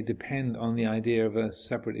 They depend on the idea of a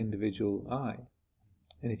separate individual I.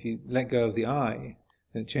 And if you let go of the I,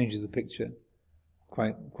 then it changes the picture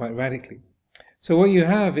quite radically. So what you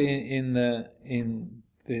have in the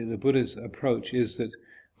Buddha's approach is that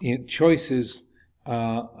choices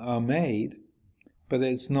are made, but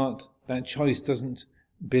it's not, that choice doesn't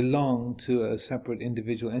belong to a separate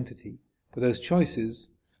individual entity. But those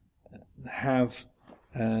choices have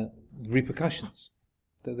repercussions,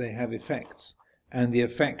 that they have effects, and the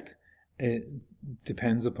effect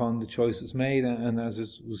depends upon the choice that's made. And as I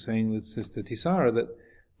was saying with Sister Tisara, that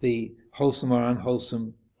the wholesome or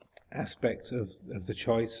unwholesome aspects of the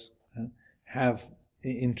choice have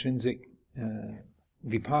intrinsic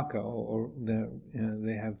vipaka, or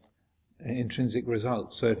they have intrinsic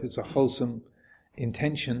results. So if it's a wholesome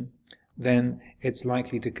intention, then it's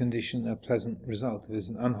likely to condition a pleasant result. If it's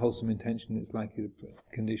an unwholesome intention, it's likely to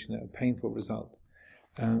condition a painful result.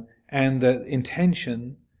 And the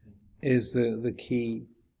intention is the key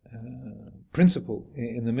principle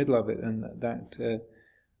in the middle of it, and that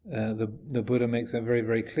the Buddha makes that very,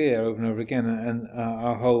 very clear over and over again. And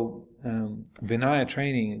our whole Vinaya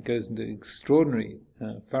training, it goes into extraordinary,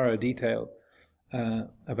 thorough detail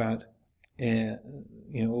about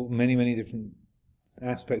many, many different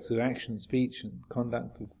aspects of action, speech, and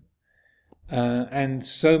conduct, and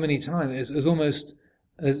so many times it's almost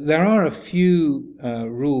there are a few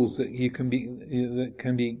rules that can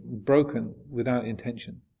be broken without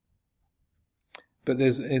intention, but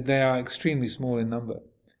they are extremely small in number,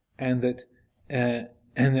 and that and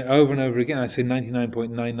over and over again, I say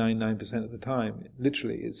 99.999% of the time,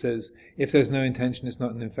 literally, it says if there's no intention, it's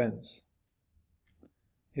not an offense.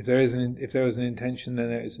 If there was an intention, then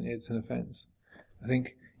it's an offense. I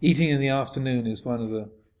think eating in the afternoon is one of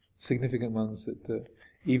the significant ones that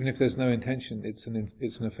even if there's no intention, it's an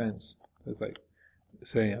offense. So it's like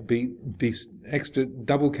saying, be extra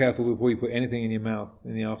double careful before you put anything in your mouth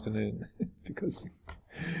in the afternoon, because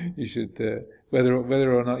you should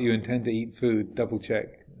whether or not you intend to eat food, double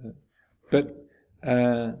check. But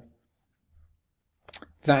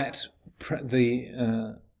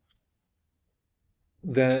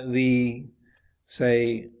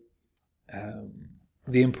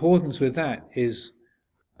the importance with that is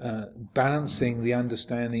balancing the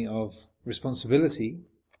understanding of responsibility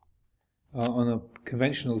on a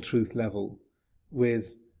conventional truth level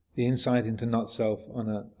with the insight into not self on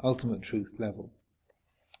an ultimate truth level,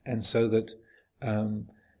 and so that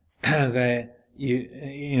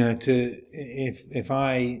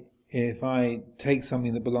if I take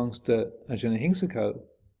something that belongs to Ajahn Ahingsako,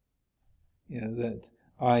 that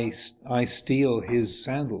I steal his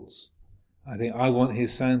sandals. I think I want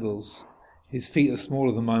his sandals. His feet are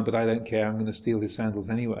smaller than mine, but I don't care. I'm going to steal his sandals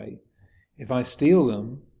anyway. If I steal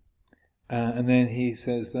them, and then he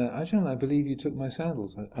says, Ajahn, I believe you took my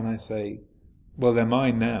sandals. And I say, well, they're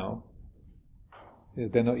mine now.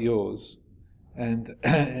 They're not yours. And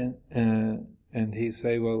he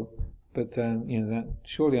say, well, but that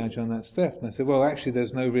surely, Ajahn, that's theft. And I said, well, actually,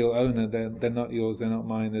 there's no real owner. They're not yours. They're not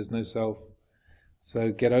mine. There's no self.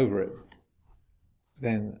 So get over it.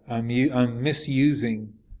 Then I'm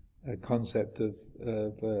misusing a concept of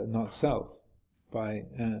not self by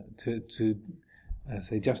to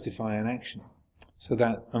say justify an action. So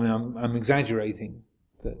that I'm exaggerating.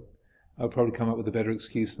 That I'll probably come up with a better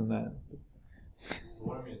excuse than that.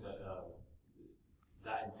 What I mean is that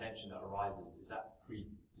that intention that arises, is that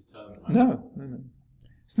predetermined? No.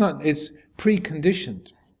 It's not. It's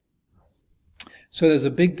preconditioned. So there's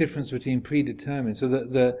a big difference between predetermined. So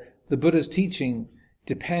the Buddha's teaching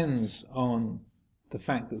depends on the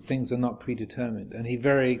fact that things are not predetermined. And he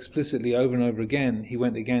very explicitly, over and over again, he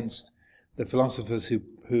went against the philosophers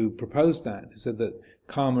who proposed that. He said that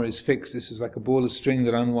karma is fixed. This is like a ball of string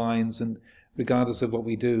that unwinds, and regardless of what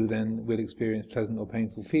we do, then we'll experience pleasant or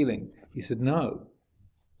painful feeling. He said, no,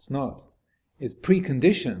 it's not. It's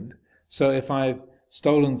preconditioned. So if I've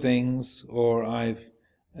stolen things, or I've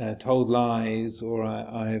told lies, or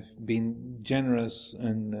I've been generous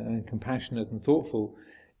and compassionate and thoughtful,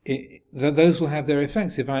 those will have their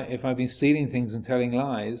effects. If I've been stealing things and telling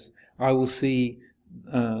lies, I will see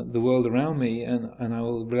the world around me, and I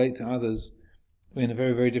will relate to others in a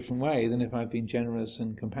very, very different way than if I've been generous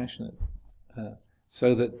and compassionate.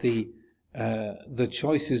 So that the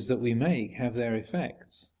choices that we make have their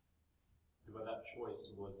effects. But that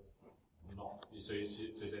choice was not. So you're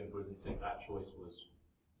saying Buddha didn't say that choice was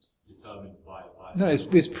determined by. No, it's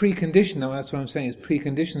preconditioned. No, that's what I'm saying. It's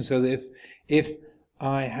preconditioned, so that if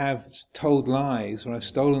I have told lies or I've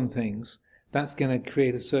stolen things, that's going to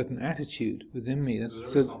create a certain attitude within me. So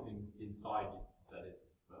there is something inside that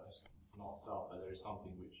is not self, but there is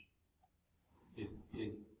something which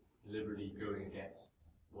is deliberately going against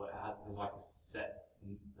what there's like a set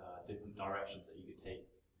different directions that you could take.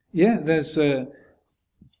 Yeah, there's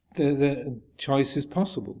the choice is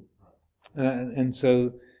possible, and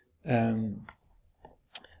so.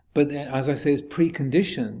 But as I say, it's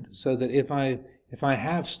preconditioned, so that if I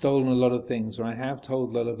have stolen a lot of things, or I have told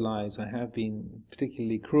a lot of lies, I have been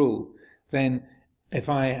particularly cruel, then if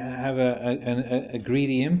I have a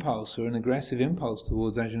greedy impulse or an aggressive impulse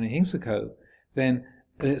towards Ajahn Ahingsako, then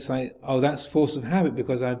it's like, oh, that's force of habit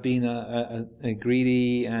because I've been a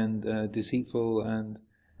greedy and deceitful and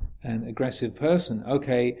aggressive person.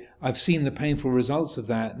 Okay, I've seen the painful results of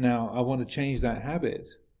that. Now I want to change that habit.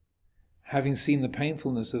 Having seen the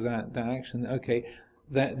painfulness of that action, okay,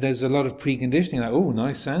 there's a lot of preconditioning. Like, oh,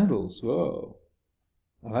 nice sandals. Whoa,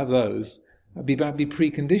 I'll have those. That'd be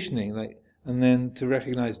preconditioning. Like, and then to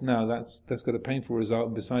recognize, no, that's got a painful result.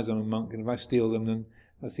 And besides, I'm a monk, and if I steal them, then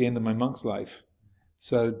that's the end of my monk's life.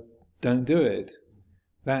 So don't do it.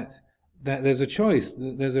 That there's a choice.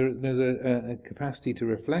 There's a capacity to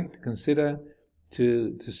reflect, to consider,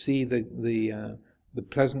 to see the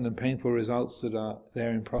pleasant and painful results that are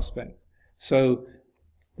there in prospect. So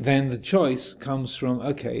then the choice comes from,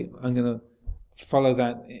 okay, I'm going to follow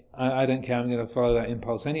that. I don't care. I'm going to follow that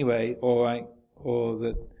impulse anyway, or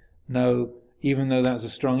that no, even though that's a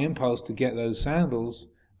strong impulse to get those sandals,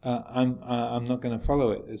 I'm not going to follow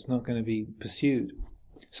it. It's not going to be pursued.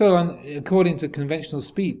 So, according to conventional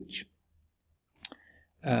speech,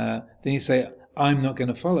 then you say, I'm not going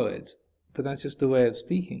to follow it. But that's just a way of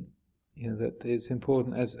speaking. That it's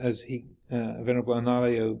important, as Venerable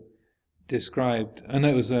Analayo described. I know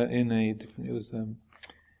it was in a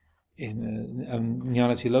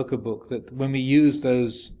Jnanatiloka book, that when we use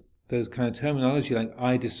those kind of terminology like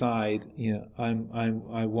I decide, I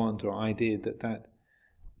want, or I did,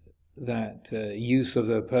 that use of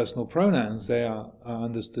the personal pronouns, they are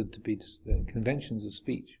understood to be conventions of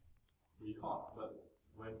speech. You can't, but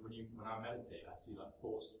when I meditate, I see like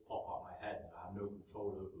thoughts pop out my head, and I have no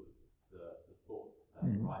control over the thought that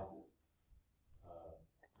arises.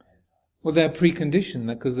 Well, they're preconditioned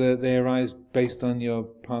because they arise based on your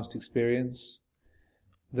past experience,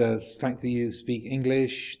 the fact that you speak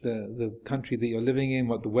English, the country that you're living in,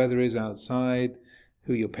 what the weather is outside,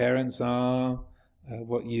 who your parents are,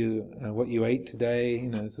 what you ate today.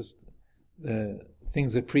 It's just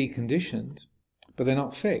things are preconditioned, but they're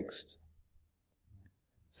not fixed.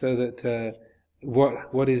 So that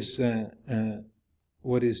what is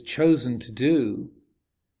chosen to do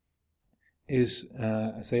is,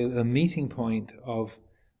 say, a meeting point of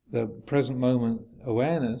the present moment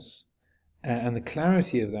awareness and the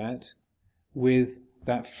clarity of that with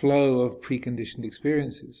that flow of preconditioned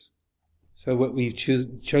experiences. So what we've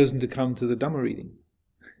chosen to come to the Dhamma reading.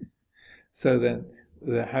 So that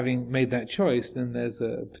having made that choice, then there's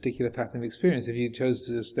a particular pattern of experience. If you chose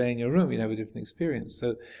to stay in your room, you'd have a different experience.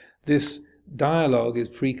 So this dialogue is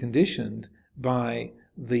preconditioned by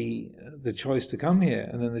the choice to come here,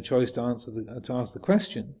 and then the choice to ask the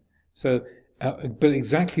question. So, but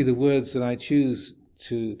exactly the words that I choose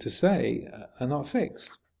to say are not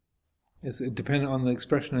fixed. It's dependent on the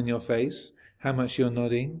expression on your face, how much you're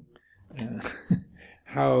nodding,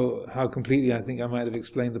 how completely I think I might have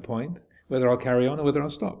explained the point, whether I'll carry on or whether I'll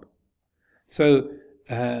stop. So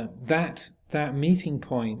that meeting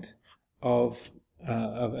point of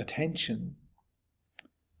attention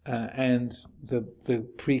and the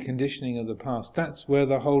preconditioning of the past, that's where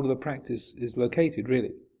the whole of the practice is located,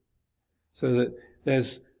 really. So that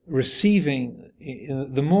there's receiving,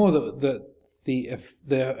 the more that the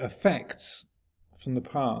effects from the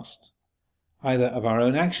past, either of our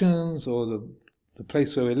own actions or the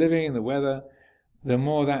place where we're living, the weather, the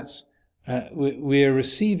more that's we're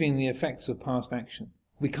receiving the effects of past action.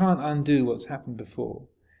 We can't undo what's happened before,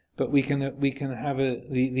 but we can have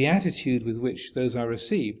the attitude with which those are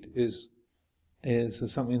received is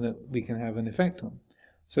something that we can have an effect on.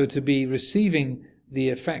 So to be receiving the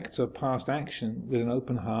effects of past action with an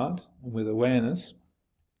open heart and with awareness,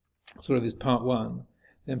 sort of is part one.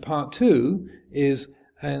 Then part two is,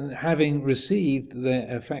 and having received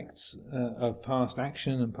the effects of past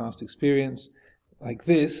action and past experience like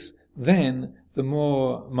this, then the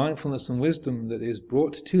more mindfulness and wisdom that is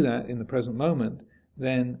brought to that in the present moment,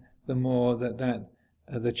 then the more that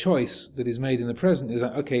the choice that is made in the present is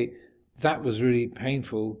that, okay, that was really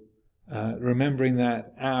painful, remembering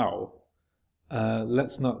that, ow,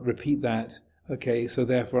 let's not repeat that, okay, so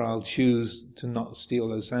therefore I'll choose to not steal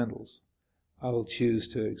those sandals. I'll choose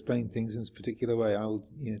to explain things in this particular way. I'll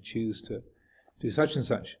choose to do such and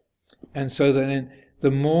such. And so then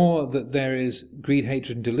the more that there is greed,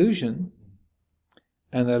 hatred and delusion,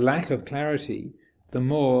 and the lack of clarity, the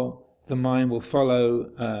more the mind will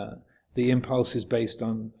follow the impulses based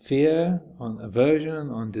on fear, on aversion,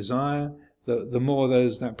 on desire. The more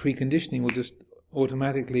that preconditioning will just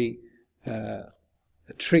automatically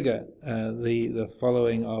trigger the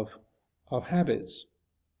following of habits.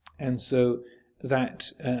 And so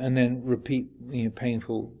that, and then repeat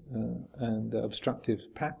painful and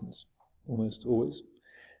obstructive patterns, almost always.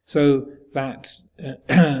 So that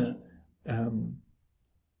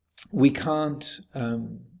we can't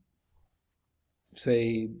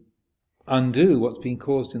say undo what's been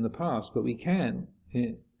caused in the past, but we can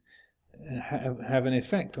have an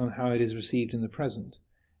effect on how it is received in the present.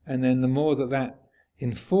 And then the more that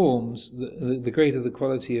informs, the greater the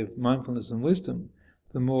quality of mindfulness and wisdom,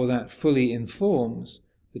 the more that fully informs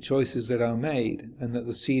the choices that are made and that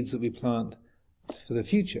the seeds that we plant for the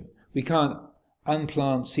future. We can't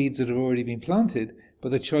unplant seeds that have already been planted,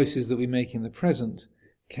 but the choices that we make in the present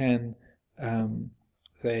can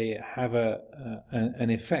they have an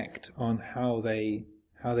effect on how they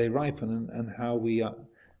ripen and how we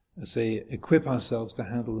equip ourselves to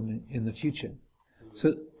handle them in the future.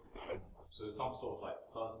 So there's some sort of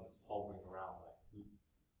persons hovering around,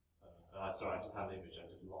 sorry, I just had an image I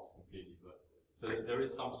just lost completely. But so there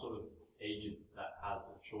is some sort of agent that has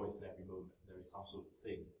a choice in every moment. There is some sort of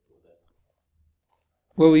thing for this.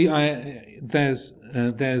 Well, there's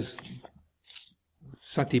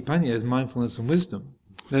satipanya, as mindfulness and wisdom.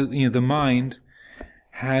 The mind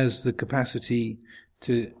has the capacity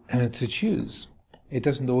to choose. It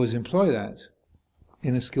doesn't always employ that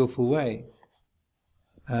in a skillful way.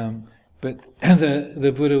 But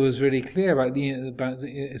the Buddha was really clear about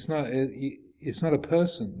it's not a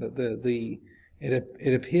person that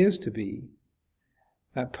it appears to be.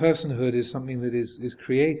 That personhood is something that is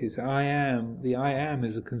created. So I am, the I am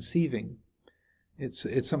is a conceiving. It's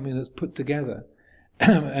something that's put together.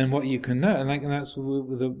 And what you can know, and that's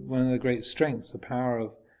one of the great strengths, the power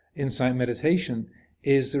of insight meditation,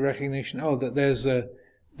 is the recognition, that there's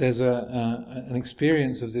an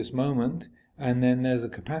experience of this moment, and then there's a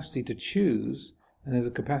capacity to choose, and there's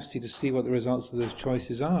a capacity to see what the results of those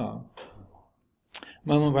choices are,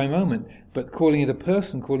 moment by moment. But calling it a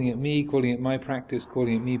person, calling it me, calling it my practice,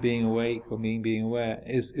 calling it me being awake or me being aware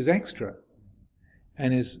is extra,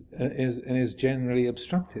 and is generally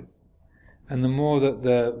obstructive. And the more that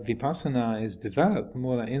the vipassana is developed, the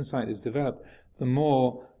more that insight is developed, the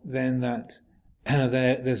more then that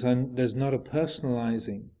there's not a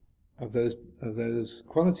personalizing of those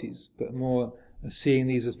qualities, but more seeing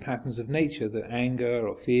these as patterns of nature, that anger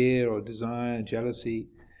or fear or desire, jealousy,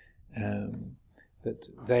 that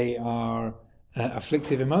they are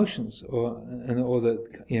afflictive emotions, or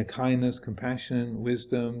that kindness, compassion,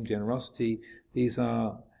 wisdom, generosity, these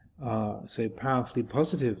are say powerfully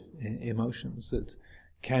positive emotions that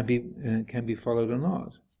can be followed or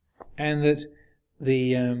not, and that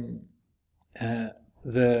the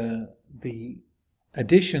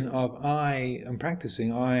addition of I am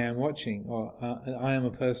practicing, I am watching, or I am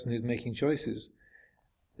a person who's making choices,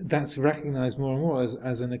 that's recognized more and more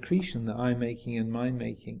as an accretion that I'm making and mind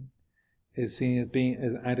making is seen as being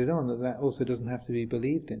as added on, that also doesn't have to be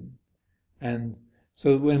believed in. And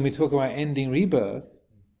so when we talk about ending rebirth,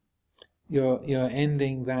 you're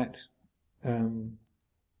ending that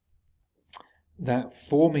that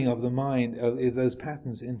forming of the mind of those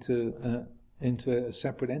patterns into a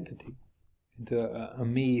separate entity, into a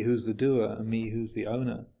me who's the doer, a me who's the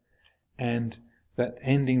owner. And that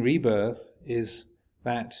ending rebirth is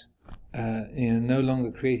that no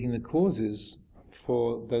longer creating the causes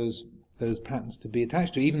for those patterns to be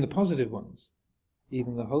attached to, even the positive ones,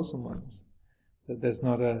 even the wholesome ones. That there's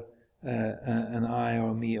not an I or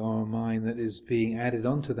a me or a mine that is being added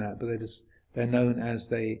onto that, but they're known as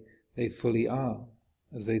they fully are,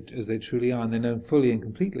 as they truly are, and they're known fully and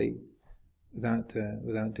completely, without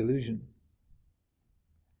delusion.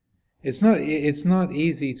 It's not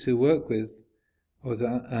easy to work with, but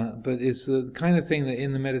it's the kind of thing that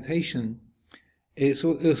in the meditation, it's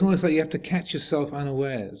almost like you have to catch yourself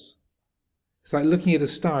unawares. It's like looking at a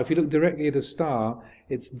star. If you look directly at a star,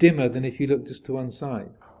 it's dimmer than if you look just to one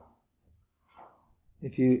side.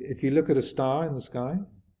 If you look at a star in the sky,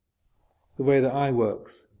 it's the way the eye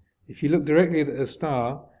works. If you look directly at a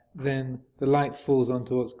star, then the light falls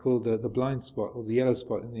onto what's called the blind spot, or the yellow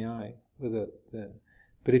spot in the eye.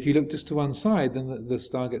 But if you look just to one side, then the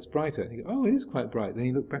star gets brighter. And you go, oh, it is quite bright. Then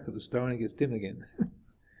you look back at the star and it gets dim again.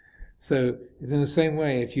 So it's in the same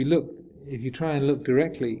way. If you try and look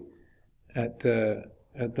directly at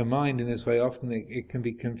the mind in this way, often it can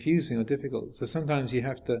be confusing or difficult. So sometimes you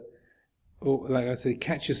have to, like I said,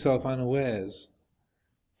 catch yourself unawares.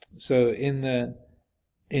 So in the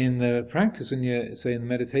practice, when you're, say, in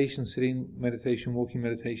meditation, sitting meditation, walking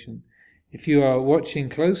meditation, if you are watching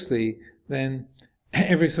closely, then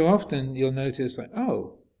every so often you'll notice, like,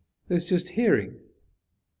 oh, there's just hearing.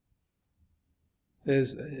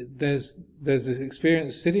 There's this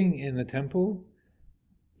experience sitting in the temple,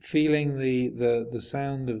 feeling the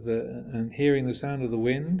sound of and hearing the sound of the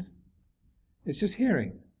wind. It's just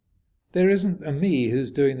hearing. There isn't a me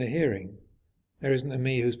who's doing the hearing. There isn't a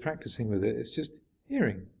me who's practicing with it. It's just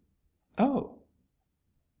hearing. Oh.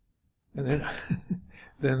 And then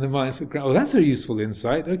then the mind says, oh, that's a useful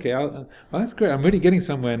insight. Okay, well, that's great. I'm really getting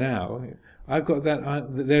somewhere now. I've got that.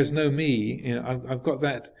 There's no me. I've got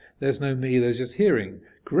that. There's no me. There's just hearing.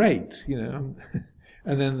 Great. And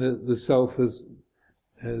then the self has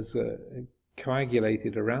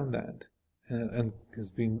coagulated around that, and has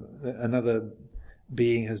been another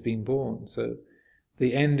being has been born. So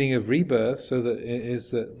the ending of rebirth, so that it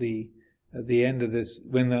is that at the end of this,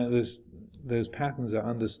 when those patterns are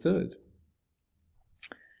understood,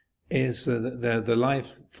 is that the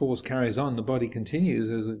life force carries on, the body continues,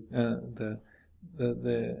 as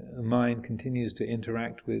the mind continues to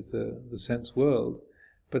interact with the sense world,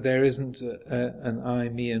 but there isn't an I,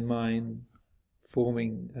 me, and mine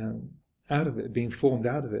forming out of it, being formed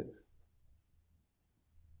out of it.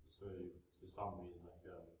 So for some reason,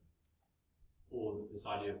 or this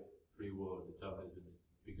idea of free will determinism is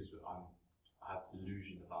because I have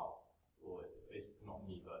delusion about, or it's not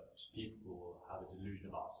me, but people have a delusion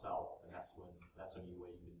about self, and that's the only way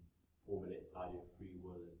you can formulate this idea of free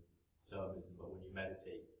will and determinism. But when you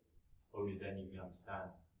meditate, only then you can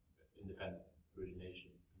understand independent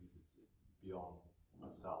origination, because it's beyond the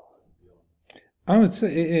self and beyond. I would say,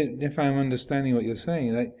 if I'm understanding what you're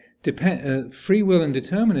saying, free will and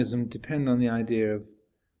determinism depend on the idea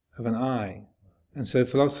of an I. And so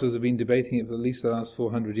philosophers have been debating it for at least the last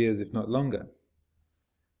 400 years, if not longer.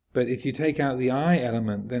 But if you take out the I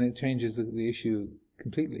element, then it changes the issue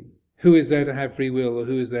completely. Who is there to have free will, or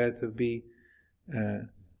who is there to be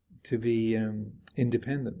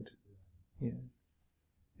independent? Yeah,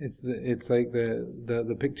 it's like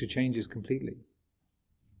the picture changes completely.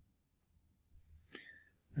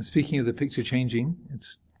 And speaking of the picture changing,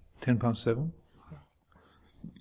 it's 7:10.